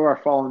indicative of our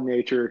fallen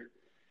nature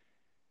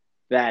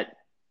that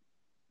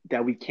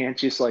we can't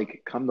just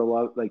like come to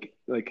love like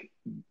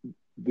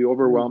the Mm.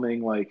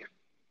 overwhelming like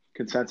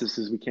consensus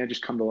is we can't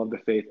just come to love the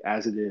faith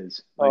as it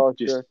is like Oh,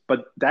 just sure.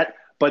 but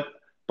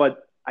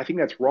I think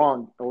that's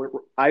wrong.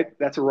 I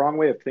That's a wrong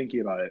way of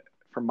thinking about it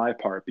from my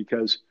part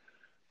because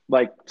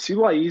like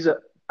CYE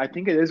I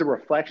think it is a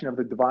reflection of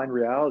the divine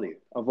reality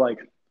of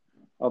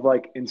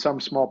like in some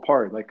small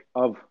part like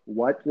of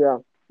what Yeah.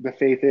 the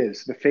faith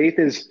is. The faith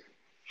is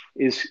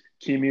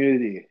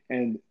community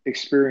and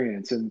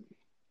experience and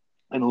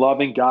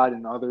loving God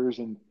and others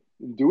and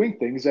doing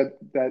things that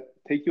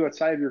take you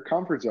outside of your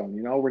comfort zone.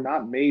 We're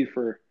not made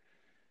for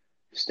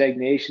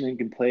stagnation and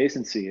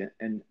complacency,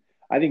 and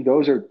I think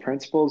those are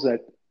principles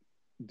that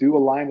do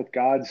align with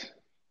God's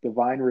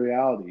divine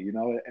reality,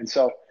 And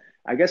so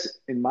I guess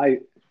in my,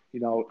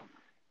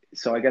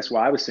 so I guess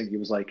what I was thinking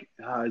was like,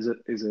 is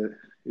it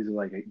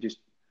like just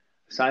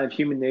a sign of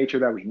human nature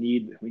that we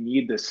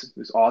need this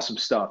awesome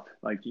stuff.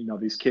 Like,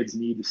 these kids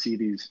need to see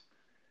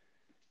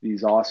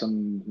these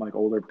awesome like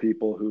older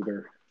people who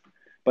they're,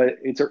 but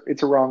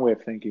it's a wrong way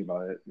of thinking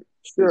about it.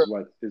 Sure.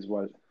 Is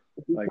what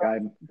like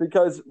I'm,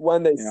 Because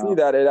when they you see know,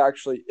 that, it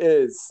actually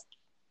is,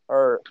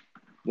 or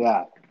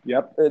yeah,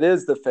 yep, it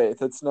is the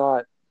faith. It's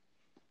not.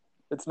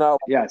 It's not like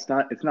yeah. It's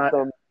not.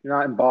 some. You're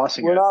not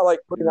embossing We're it, not like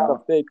you putting on know.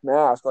 a fake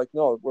mask. Like,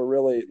 no, we're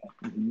really,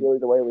 Hmm. really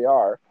the way we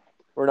are.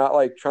 We're not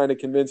like trying to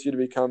convince you to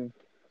become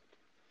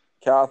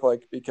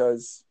Catholic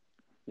because,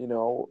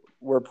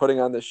 we're putting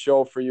on this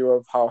show for you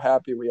of how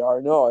happy we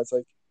are. No, it's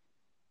like,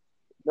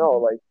 no,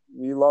 Hmm. like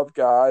we love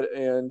God,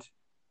 and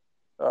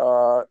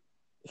uh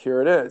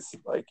here it is.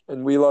 Like,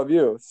 and we love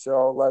you.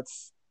 So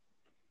let's,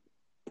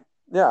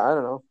 yeah, I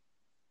don't know.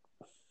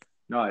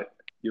 No,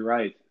 you're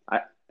right.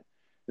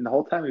 And the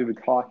whole time we've been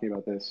talking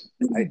about this,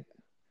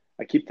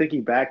 I keep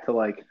thinking back to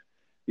like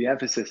the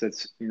emphasis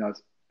that's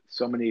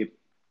so many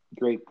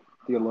great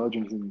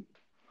theologians and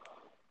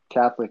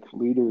Catholic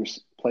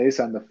leaders place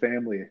on the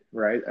family,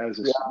 right?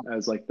 Yeah,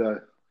 As like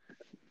the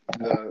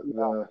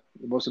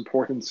most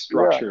important yeah.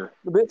 structure.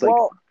 It's like,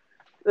 Well,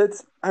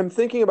 it's I'm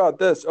thinking about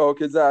this,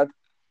 is that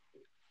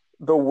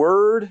the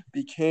word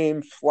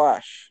became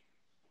flesh.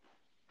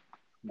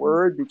 mhm,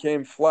 Word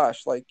became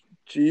flesh. Like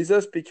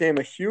Jesus became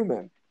a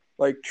human.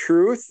 Like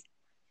truth,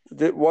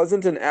 that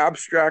wasn't an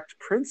abstract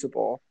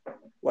principle.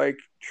 Like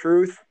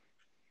truth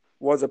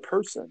was a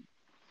person,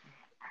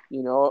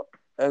 you know?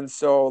 And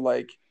so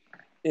like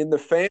in the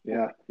family,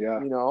 yeah,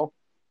 yeah, you know,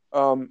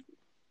 um,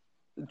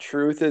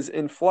 truth is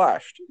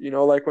infleshed.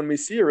 Like when we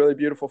see a really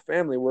beautiful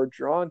family, we're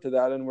drawn to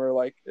that, and we're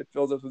like, it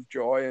fills us with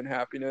joy and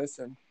happiness,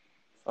 and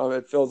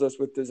it fills us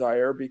with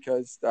desire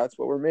because that's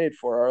what we're made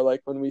for. Or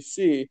like when we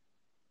see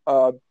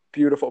a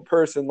beautiful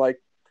person like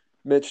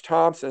Mitch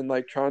Thompson,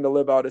 like trying to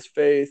live out his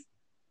faith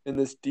in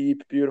this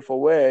deep, beautiful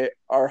way,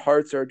 our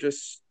hearts are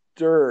just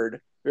stirred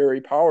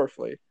very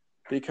powerfully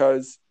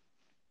because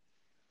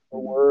the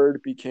mhm,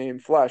 word became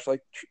flesh.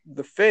 Like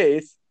the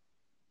faith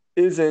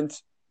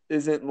isn't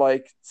isn't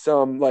like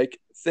some like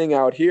thing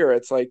out here.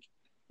 It's like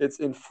it's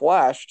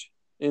infleshed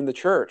in the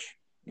church.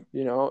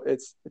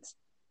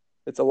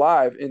 It's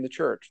alive in the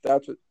church.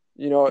 That's what,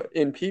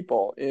 in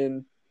people,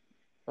 in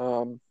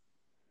um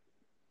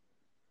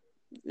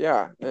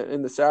yeah,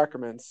 in the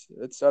sacraments,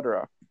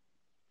 etc.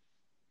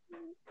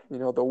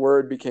 The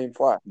word became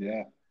flesh.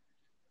 yeah,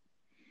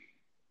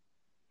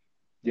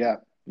 yeah,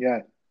 yeah.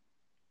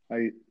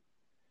 I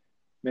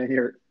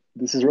Man,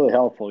 this is really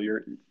helpful.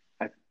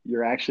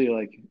 You're actually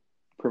like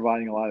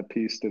providing a lot of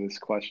peace to this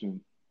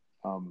question.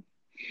 Um,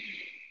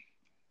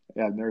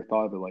 yeah, I've never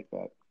thought of it like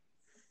that.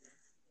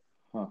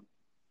 Huh.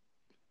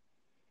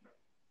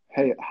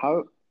 Hey,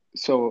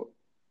 so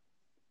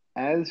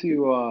as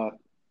you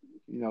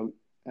know,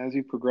 as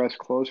you progress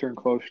closer and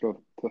closer to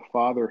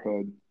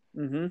fatherhood,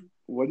 Mm-hmm.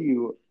 what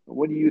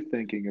are you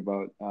thinking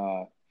about?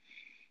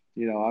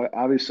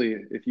 Obviously,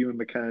 if you and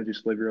McKenna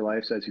just live your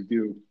lives as you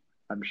do,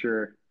 I'm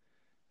sure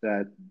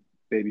that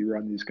baby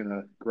Rundy's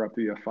gonna grow up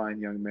to be a fine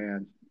young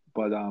man.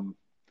 But do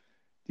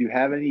you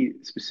have any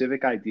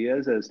specific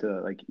ideas as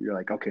to like you're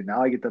like, okay,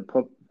 now I get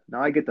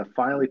to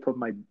finally put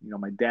my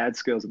dad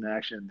skills in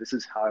action. This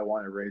is how I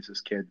want to raise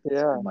this kid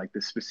Yeah. in like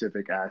this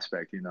specific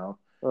aspect,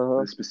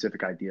 Uh-huh. the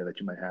specific idea that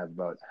you might have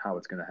about how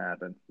it's going to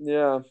happen.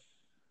 Yeah.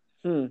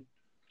 Hmm.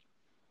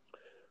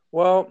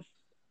 Well,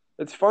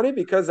 it's funny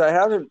because I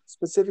haven't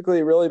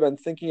specifically really been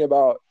thinking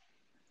about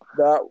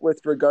that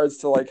with regards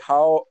to like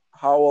how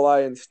will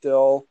I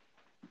instill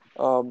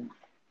um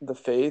the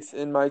faith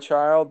in my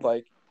child,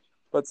 like,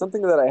 but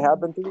something that I have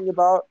Mhm. been thinking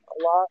about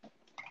a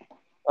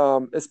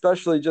lot,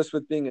 especially just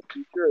with being a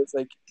teacher, is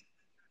like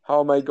how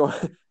am I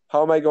going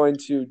how am I going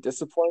to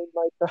discipline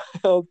my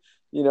child,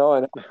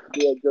 and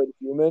be a good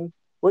human,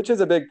 which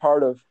is a big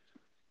part of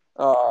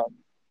uh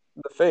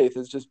the faith,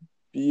 is just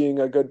being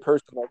a good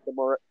person. Like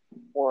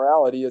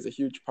morality is a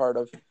huge part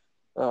of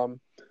um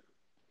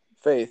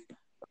faith.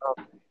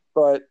 Um,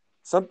 but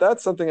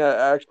that's something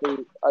I've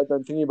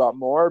been thinking about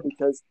more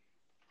because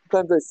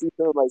sometimes I see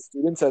some of my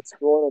students at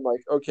school and I'm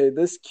like, okay,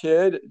 this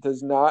kid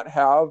does not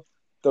have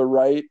the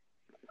right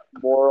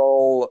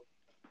moral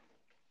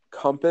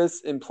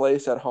compass in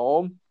place at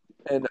home,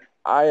 and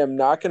I am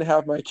not going to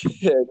have my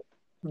kid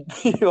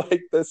be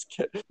like this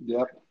kid.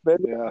 Yep.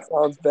 Maybe Yeah. that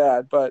sounds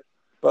bad, but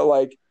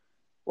like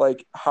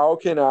how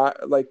can I,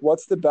 like,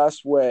 what's the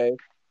best way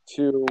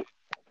to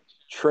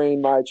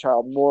train my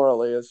child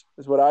morally is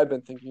what I've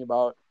been thinking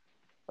about,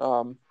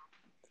 um,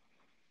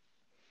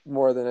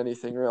 more than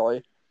anything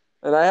really.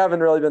 And I haven't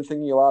really been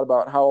thinking a lot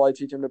about how will I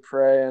teach him to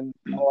pray and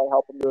how will I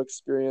help him to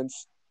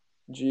experience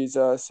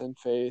Jesus and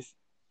faith.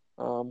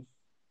 Um,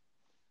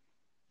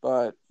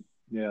 but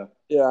Yeah.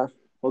 yeah.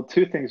 Well,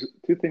 two things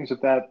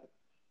with that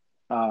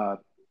that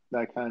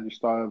I kind of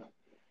just thought of.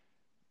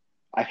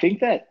 I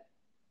think that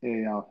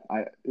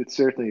I it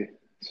certainly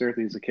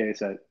is the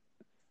case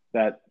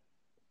that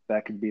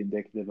that could be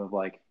indicative of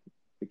like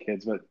the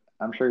kids. But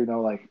I'm sure you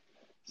know, like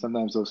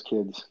sometimes those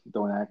kids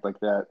don't act like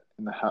that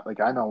in the house. Like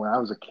I know when I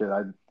was a kid,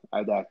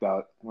 I'd act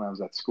out when I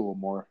was at school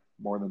more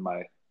than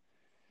my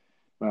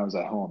when I was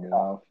at home. You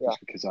know, Yeah. just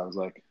because I was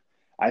like,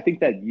 I think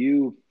that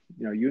you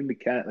and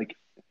McKenna, like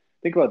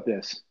think about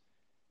this.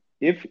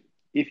 If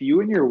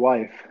you and your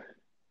wife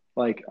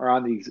like are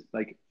on the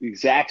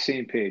exact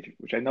same page,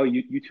 which I know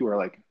you two are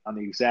like on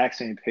the exact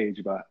same page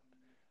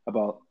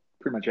about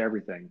pretty much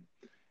everything,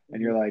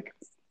 and you're Mhm. like,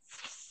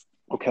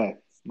 okay,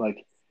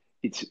 like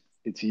it's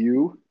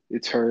you,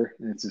 it's her,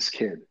 and it's this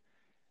kid,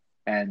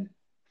 and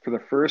for the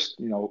first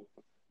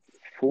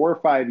 4 or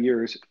 5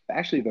 years,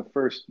 actually the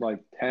first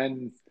like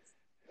 10,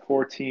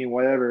 14,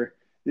 whatever,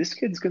 this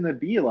kid's gonna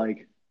be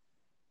like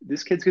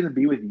this kid's gonna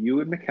be with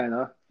you and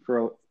McKenna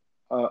for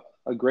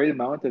a great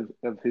amount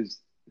of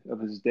his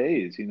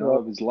days, Yeah.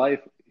 of his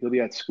life. He'll be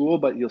at school,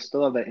 but he'll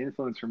still have that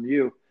influence from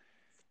you.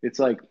 It's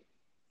like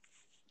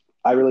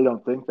I really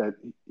don't think that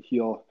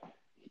he'll.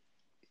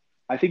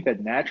 I think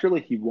that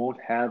naturally he won't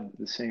have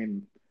the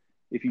same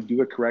if you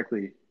do it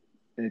correctly,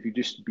 and if you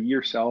just be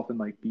yourself and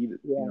like be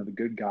Yeah. the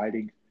good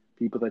guiding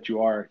people that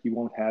you are, he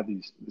won't have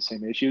the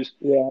same issues.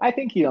 Yeah. I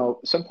think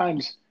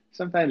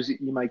sometimes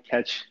you might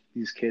catch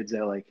these kids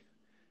at like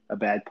a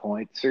bad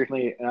point.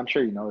 Certainly, and I'm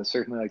sure you know this.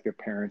 Certainly, like their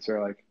parents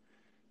are like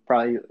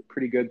probably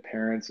pretty good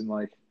parents, and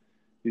like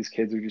these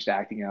kids are just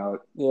acting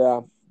out,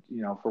 Yeah.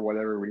 for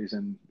whatever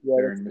reason. Yeah.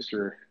 They're in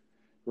Mr.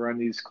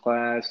 Grundy's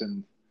class,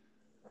 and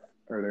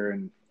or they're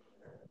in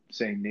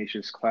St.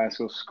 Ignatius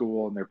Classical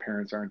School, and their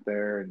parents aren't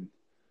there, and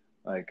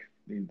like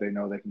they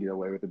know they can get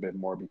away with a bit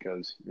more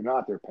because you're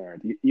not their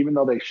parent, even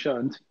though they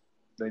shouldn't.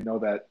 They know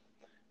that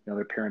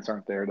their parents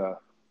aren't there to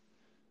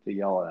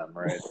yell at them,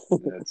 right?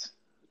 And it's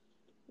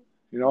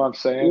what I'm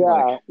saying,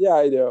 Yeah. Yeah.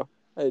 I do.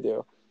 I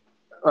do.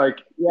 Yeah.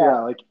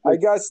 yeah, I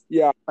guess.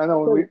 Yeah. I know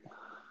when we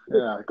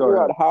yeah, go Figure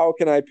ahead. out how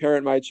can I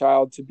parent my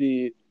child to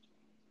be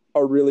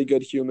a really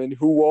good human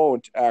who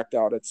won't act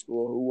out at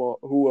school,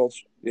 who will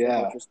show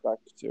Yeah, much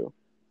respect to.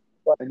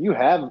 But and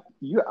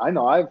I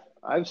know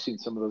I've seen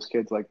some of those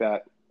kids like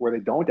that where they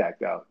don't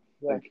act out.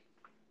 yeah, Like,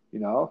 you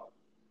know,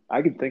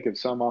 I can think of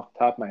some off the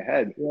top of my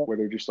head yeah, where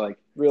they're just like,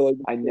 really.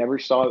 I never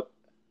saw,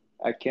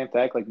 I can't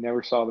act like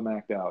never saw them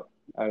act out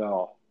at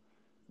all.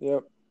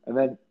 Yep. And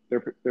then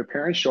their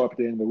parents show up at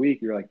the end of the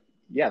week. You're like,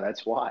 yeah,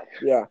 that's why.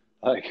 Yeah.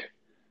 Like,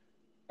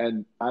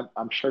 and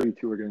I'm sure you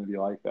two are going to be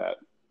like that.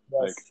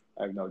 Like, Yes.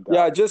 I have no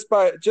Yeah.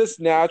 doubt. Just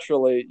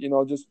naturally,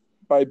 just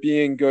by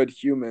being good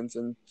humans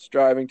and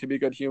striving to be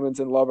good humans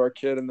and love our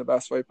kid in the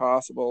best way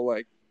possible,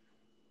 like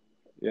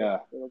Yeah.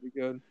 it'll be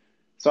good.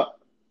 So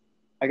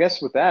I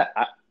guess with that,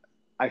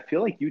 I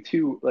feel like you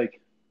two like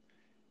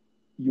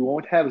you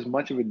won't have as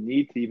much of a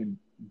need to even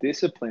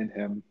discipline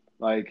him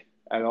like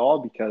at all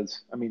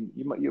because I mean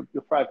you'll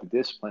probably have to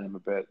discipline him a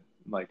bit,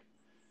 like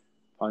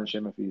punish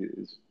him if he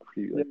is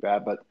pretty Yeah. like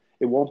bad, but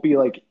it won't be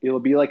like it'll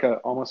be like a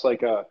almost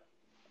like a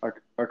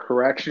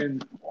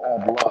correction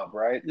of love,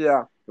 right?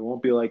 Yeah. It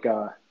won't be like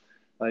a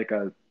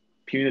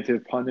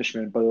punitive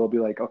punishment, but it'll be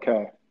like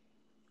okay,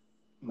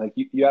 like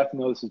you have to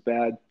know this is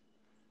bad.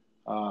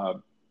 Uh,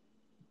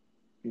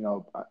 you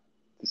know,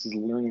 this is a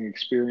learning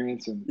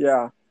experience, and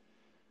Yeah.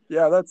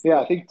 Yeah. That's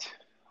yeah, I think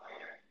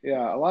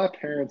yeah, a lot of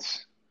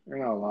parents, or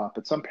not a lot,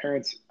 but some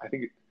parents, I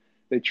think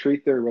they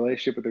treat their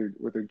relationship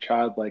with their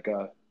child like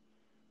a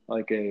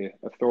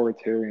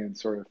authoritarian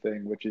sort of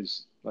thing, which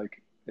is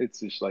like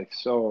it's just like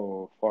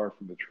so far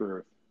from the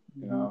truth,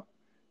 you Mhm. know.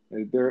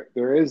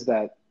 There is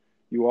that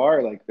you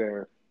are like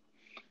an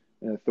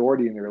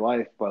authority in their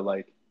life, but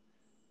like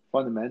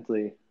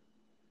fundamentally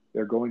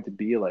they're going to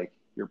be like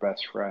your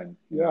best friend,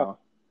 you Yeah. know.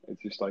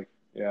 It's just like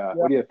yeah. Yeah.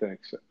 What do you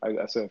think? So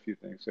I said a few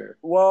things there.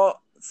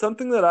 Well,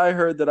 something that I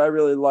heard that I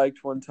really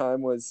liked one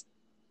time was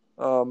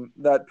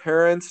that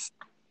parents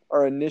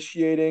are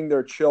initiating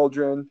their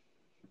children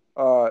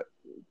uh,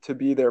 to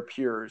be their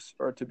peers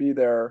or um, to be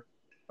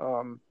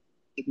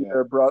Yeah,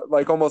 their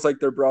like almost like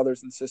their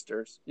brothers and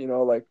sisters.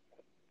 Like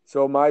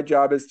so. My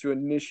job is to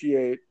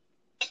initiate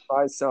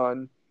my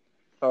son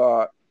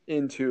uh,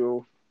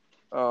 into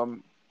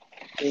um,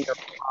 being a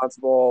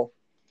responsible,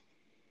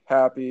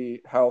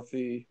 happy,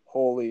 healthy,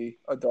 holy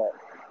adult.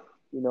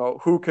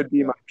 Who could be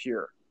yeah, my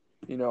peer.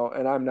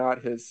 And I'm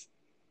not his,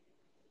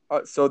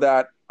 so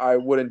that I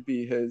wouldn't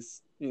be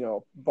his,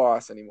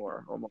 boss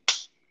anymore.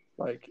 Almost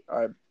like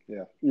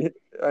yeah.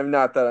 I'm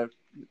not that I'm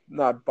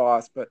not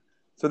boss, but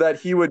so that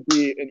he would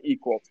be an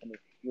equal to me,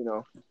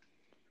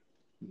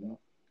 Mhm.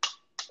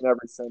 in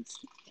every sense.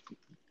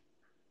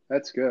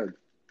 That's good.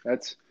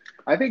 That's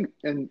I think,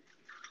 and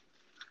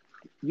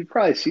you've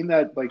probably seen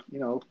that, like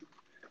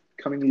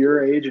coming to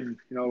your age and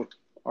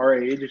our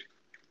age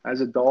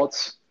as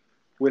adults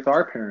with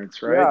our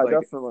parents, right? Yeah,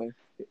 Like definitely.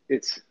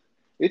 it's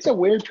it's a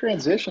weird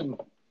transition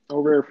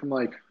over from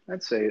like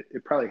I'd say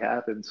it probably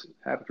happened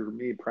for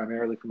me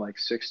primarily from like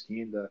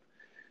 16 to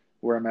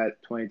where I'm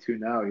at 22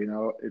 now.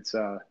 It's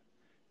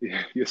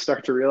you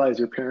start to realize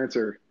your parents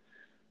are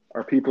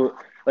people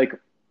like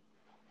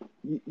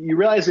you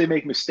realize they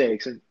make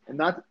mistakes and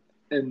not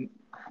and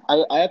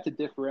I have to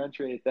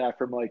differentiate that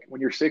from like when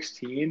you're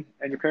 16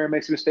 and your parent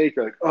makes a mistake,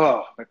 you're like,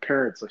 oh, my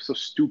parents are so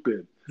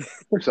stupid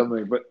or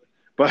something. But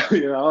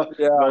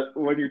Yeah, but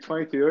when you're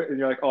 22 and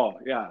you're like, oh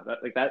yeah,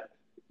 that like that,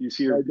 you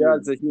see my your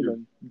dad's a your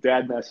human.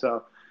 dad mess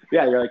up.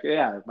 Yeah, you're like,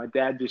 yeah, my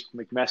dad just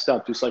like messed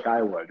up just like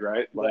I would,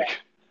 right? Yeah, Like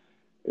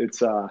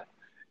it's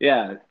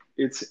yeah,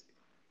 it's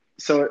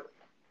so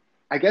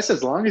I guess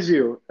as long as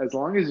you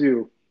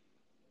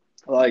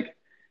like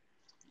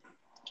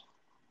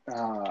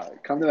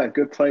come to that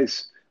good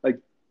place, like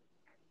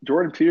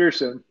Jordan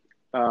Peterson,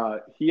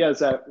 he has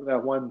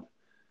that one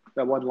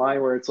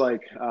line where it's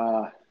like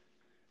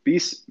be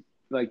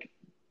like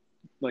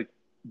like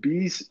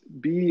be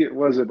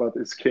what is it about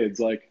his kids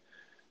like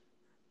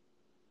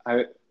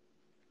I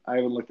I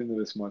haven't looked into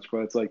this much, but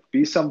it's like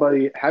be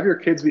somebody, have your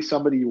kids be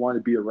somebody you want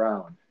to be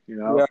around,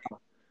 yeah,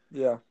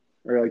 yeah,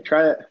 or like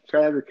try to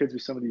have your kids be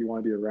somebody you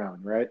want to be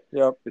around, right?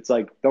 yep. It's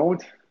like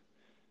don't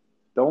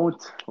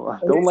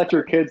And don't let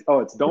your kids. Oh,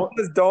 it's he don't.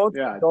 says, don't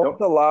Yeah, don't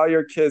don't. allow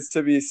your kids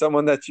to be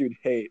someone that you'd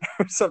hate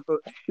or something.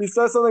 He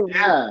says something really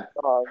Yeah,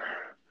 strong.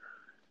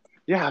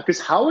 yeah.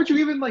 Because how would you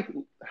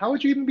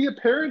even be a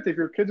parent if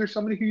your kids are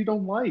somebody who you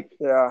don't like?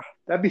 Yeah,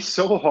 That'd be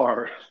so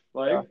hard.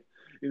 yeah, Like,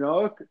 you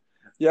know,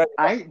 yeah.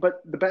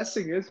 but the best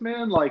thing is,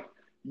 man, like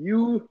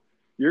you,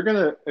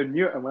 and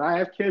when I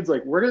have kids,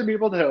 like we're gonna be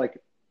able to like.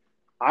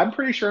 I'm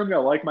pretty sure I'm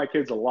gonna like my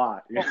kids a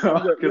lot, Oh,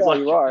 because yeah, like,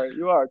 you are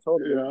you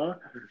totally. know,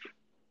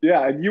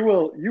 yeah, and you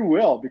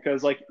will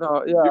because like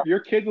No, your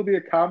kid will be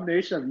a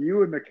combination of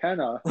you and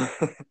McKenna.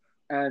 yeah.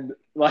 And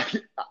like,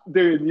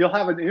 dude, you'll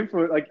have an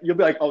influence. Like, you'll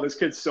be like, "Oh, this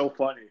kid's so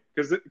funny,"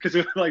 because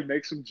it like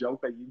make some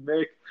joke that you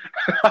make,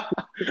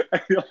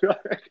 and you'll be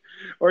like,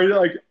 or you're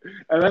like,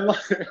 and then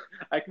like,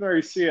 I can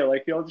already see it.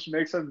 Like, he'll just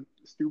make some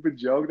stupid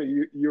joke that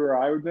you or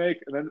I would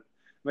make, and then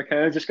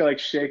McKenna just gonna like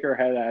shake her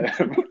head at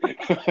him.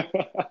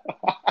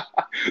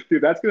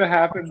 Dude, that's gonna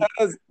happen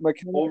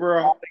McKenna's over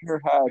a. nodding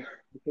her head at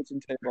the kitchen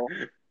table.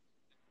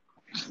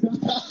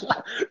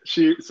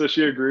 She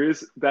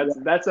agrees. Yeah,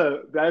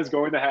 That is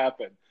going to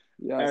happen,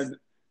 yes.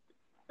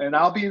 and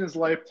I'll be in his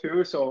life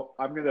too, so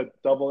I'm gonna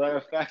double that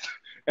effect.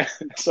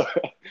 So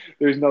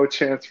there's no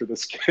chance for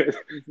this kid This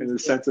and is his good.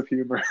 sense of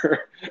humor.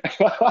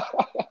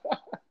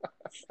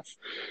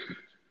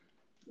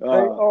 Hey, uh,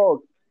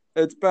 oh,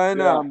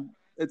 yeah,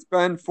 it's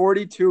been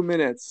 42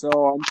 minutes, so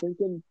I'm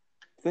thinking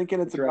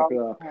it's let's wrap about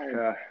it up. time.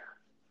 Yeah.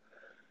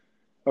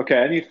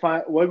 Okay.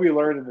 What did we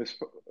learn in this?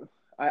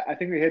 I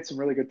think we hit some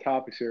really good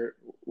topics here.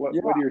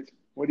 Yeah,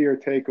 What are your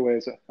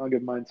takeaways? I'll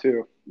give mine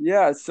too.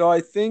 yeah. So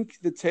I think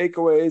the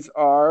takeaways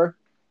are,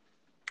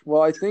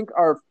 well, I think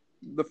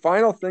the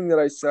final thing that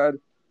I said,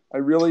 I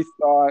really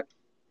thought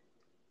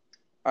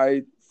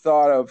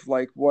of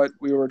like what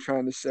we were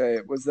trying to say.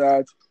 It was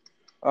that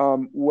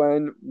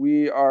when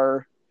we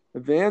are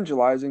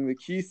evangelizing, the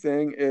key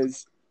thing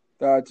is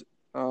that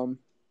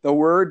the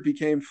word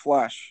became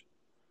flesh.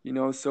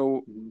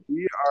 So Mhm.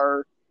 we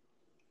are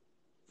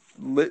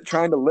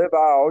trying to live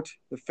out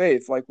the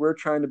faith, like we're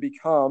trying to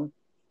become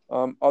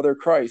other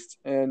Christ,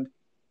 um,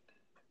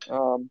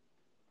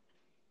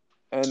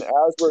 and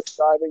as we're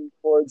striving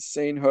towards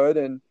sainthood,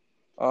 and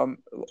um,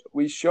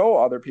 we show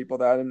other people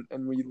that,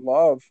 and we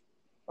love,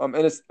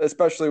 and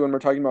especially when we're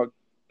talking about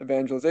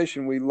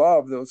evangelization, we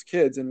love those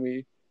kids, and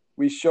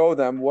we show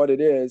them what it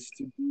is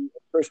to be a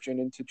Christian,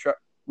 and to try.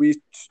 We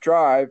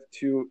strive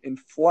to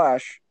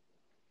enflesh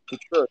the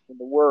church and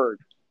the word,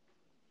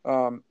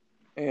 um,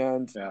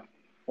 and Yeah.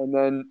 and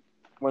then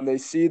when they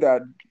see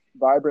that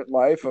vibrant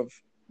life of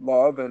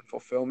love and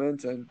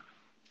fulfillment and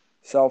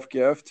self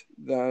gift,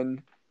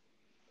 then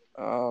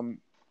um,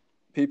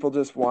 people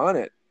just want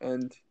it,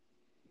 and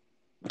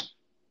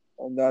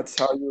that's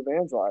how you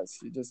evangelize.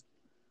 You just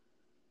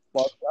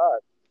love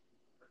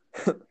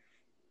God.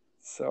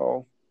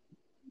 So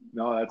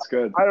No, that's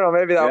good. I don't know.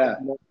 Maybe that Yeah.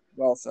 was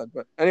well said,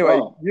 but anyway,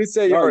 No. you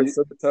say No. yours.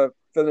 So to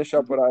finish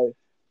up,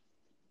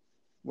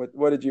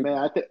 what did you?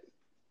 Man,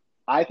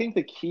 I think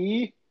the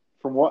key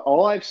from what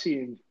all I've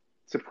seen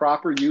to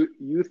proper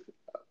youth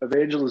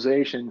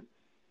evangelization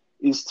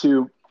is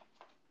to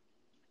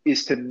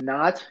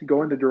not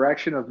go in the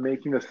direction of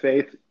making the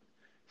faith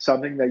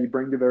something that you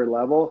bring to their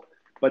level,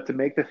 but to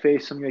make the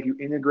faith something that you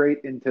integrate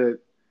into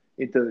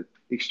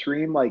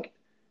extreme like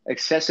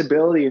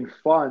accessibility and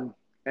fun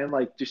and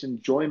like just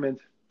enjoyment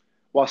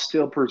while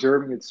still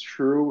preserving its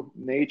true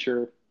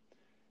nature.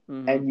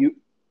 Mhm. And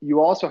you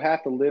also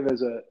have to live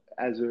as a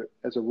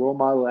role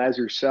model as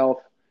yourself,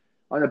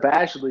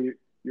 unabashedly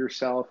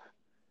yourself,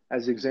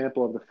 as an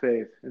example of the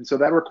faith. And so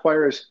that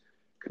requires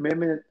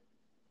commitment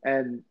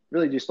and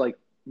really just like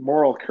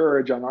moral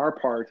courage on our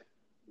part,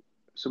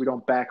 so we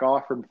don't back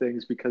off from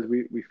things because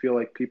we feel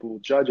like people will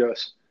judge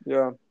us.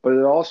 Yeah. But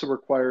it also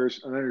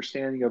requires an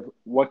understanding of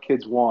what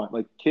kids want.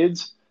 Like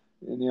kids,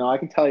 and I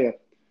can tell you,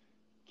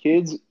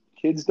 kids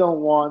kids don't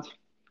want,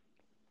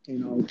 you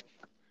know,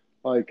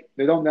 like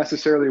they don't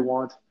necessarily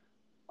want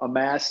a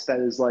mask that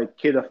is like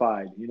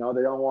kidified. They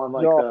don't want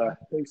like No, I the don't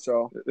think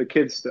so. the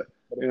kids stuff.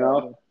 What You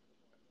about know,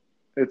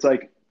 you? it's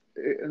like,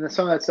 and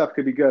some of that stuff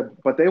could be good,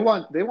 but they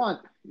want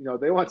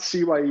they want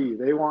CYE,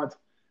 they want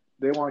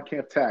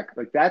Camp Tech.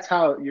 Like that's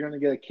how you're going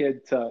to get a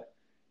kid to,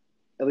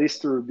 at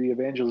least through the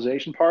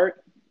evangelization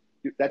part.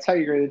 That's how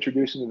you're going to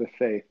introduce them to the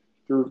faith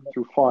through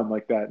fun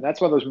like that. And that's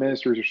why those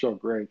ministries are so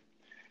great.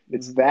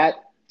 It's that.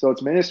 So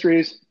it's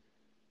ministries,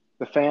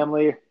 the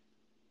family,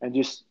 and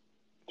just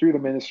through the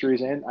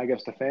ministries and I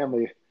guess the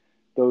family,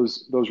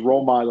 those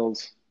role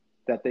models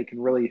that they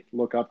can really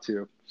look up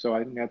to. So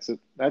I think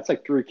that's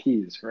like 3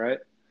 keys, right?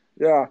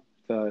 Yeah.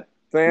 The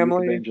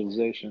family,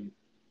 evangelization,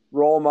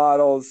 role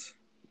models,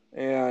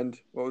 and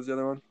what was the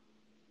other one?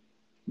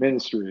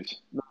 Ministries.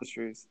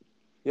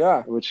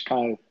 Yeah. Which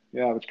kind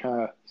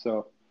of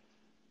so.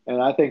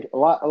 And I think a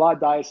lot of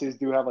dioceses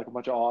do have like a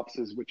bunch of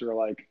offices, which are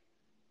like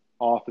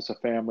office of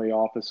family,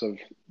 office of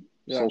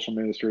social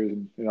ministries,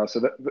 and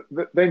so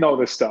they know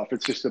this stuff.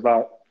 It's just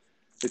about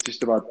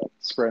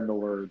spreading the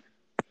word.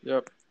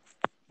 Yep.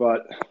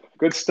 But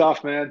good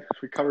stuff, man.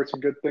 We covered some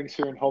good things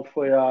here, and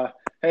hopefully,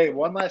 hey,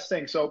 one last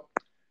thing. So,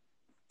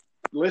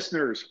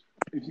 listeners,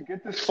 if you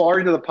get this far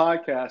into the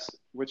podcast,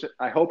 which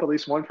I hope at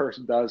least one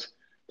person does,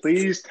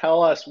 please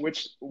tell us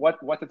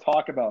what to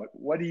talk about.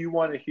 What do you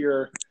want to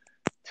hear?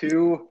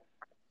 2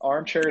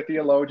 armchair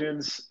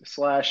theologians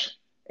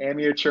 /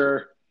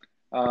 amateur,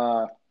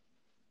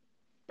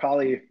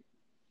 probably,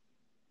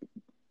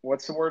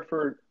 what's the word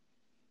for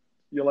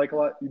you like a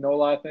lot, you know a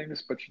lot of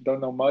things, but you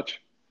don't know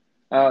much?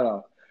 I don't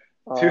know.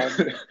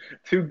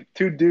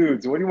 Two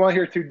dudes. What do you want to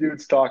hear 2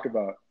 dudes talk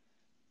about?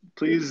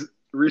 Please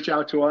reach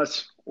out to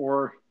us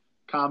or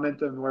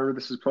comment on wherever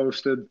this is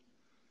posted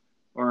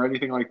or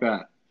anything like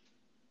that.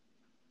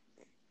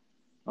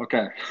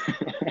 Okay.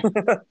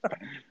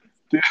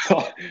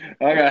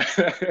 Okay.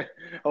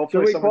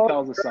 Hopefully someone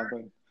tells us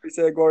something. We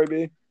say glory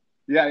be.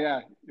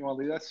 Yeah. You want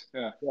to lead us?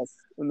 Yeah. Yes.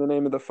 In the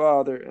name of the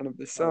Father, and of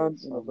the Son,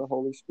 and of the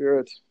Holy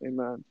Spirit.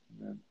 Amen.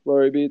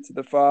 Glory be to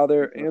the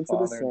Father, and to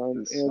the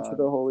Son, and to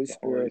the Holy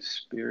Spirit.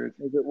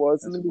 As it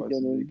was in the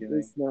beginning,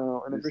 is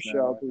now, and ever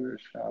shall be,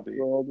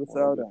 world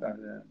without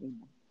end.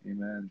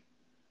 Amen.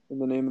 In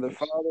the name of the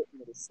Father,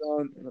 and of the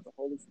Son, and of the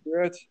Holy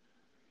Spirit.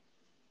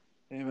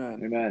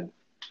 Amen. Amen.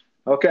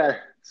 Okay.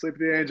 Sleep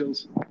with the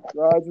angels.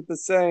 Rise with the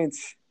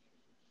saints.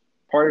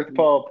 Party with the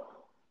Pope.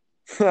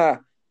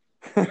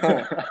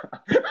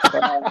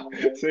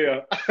 See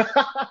ya.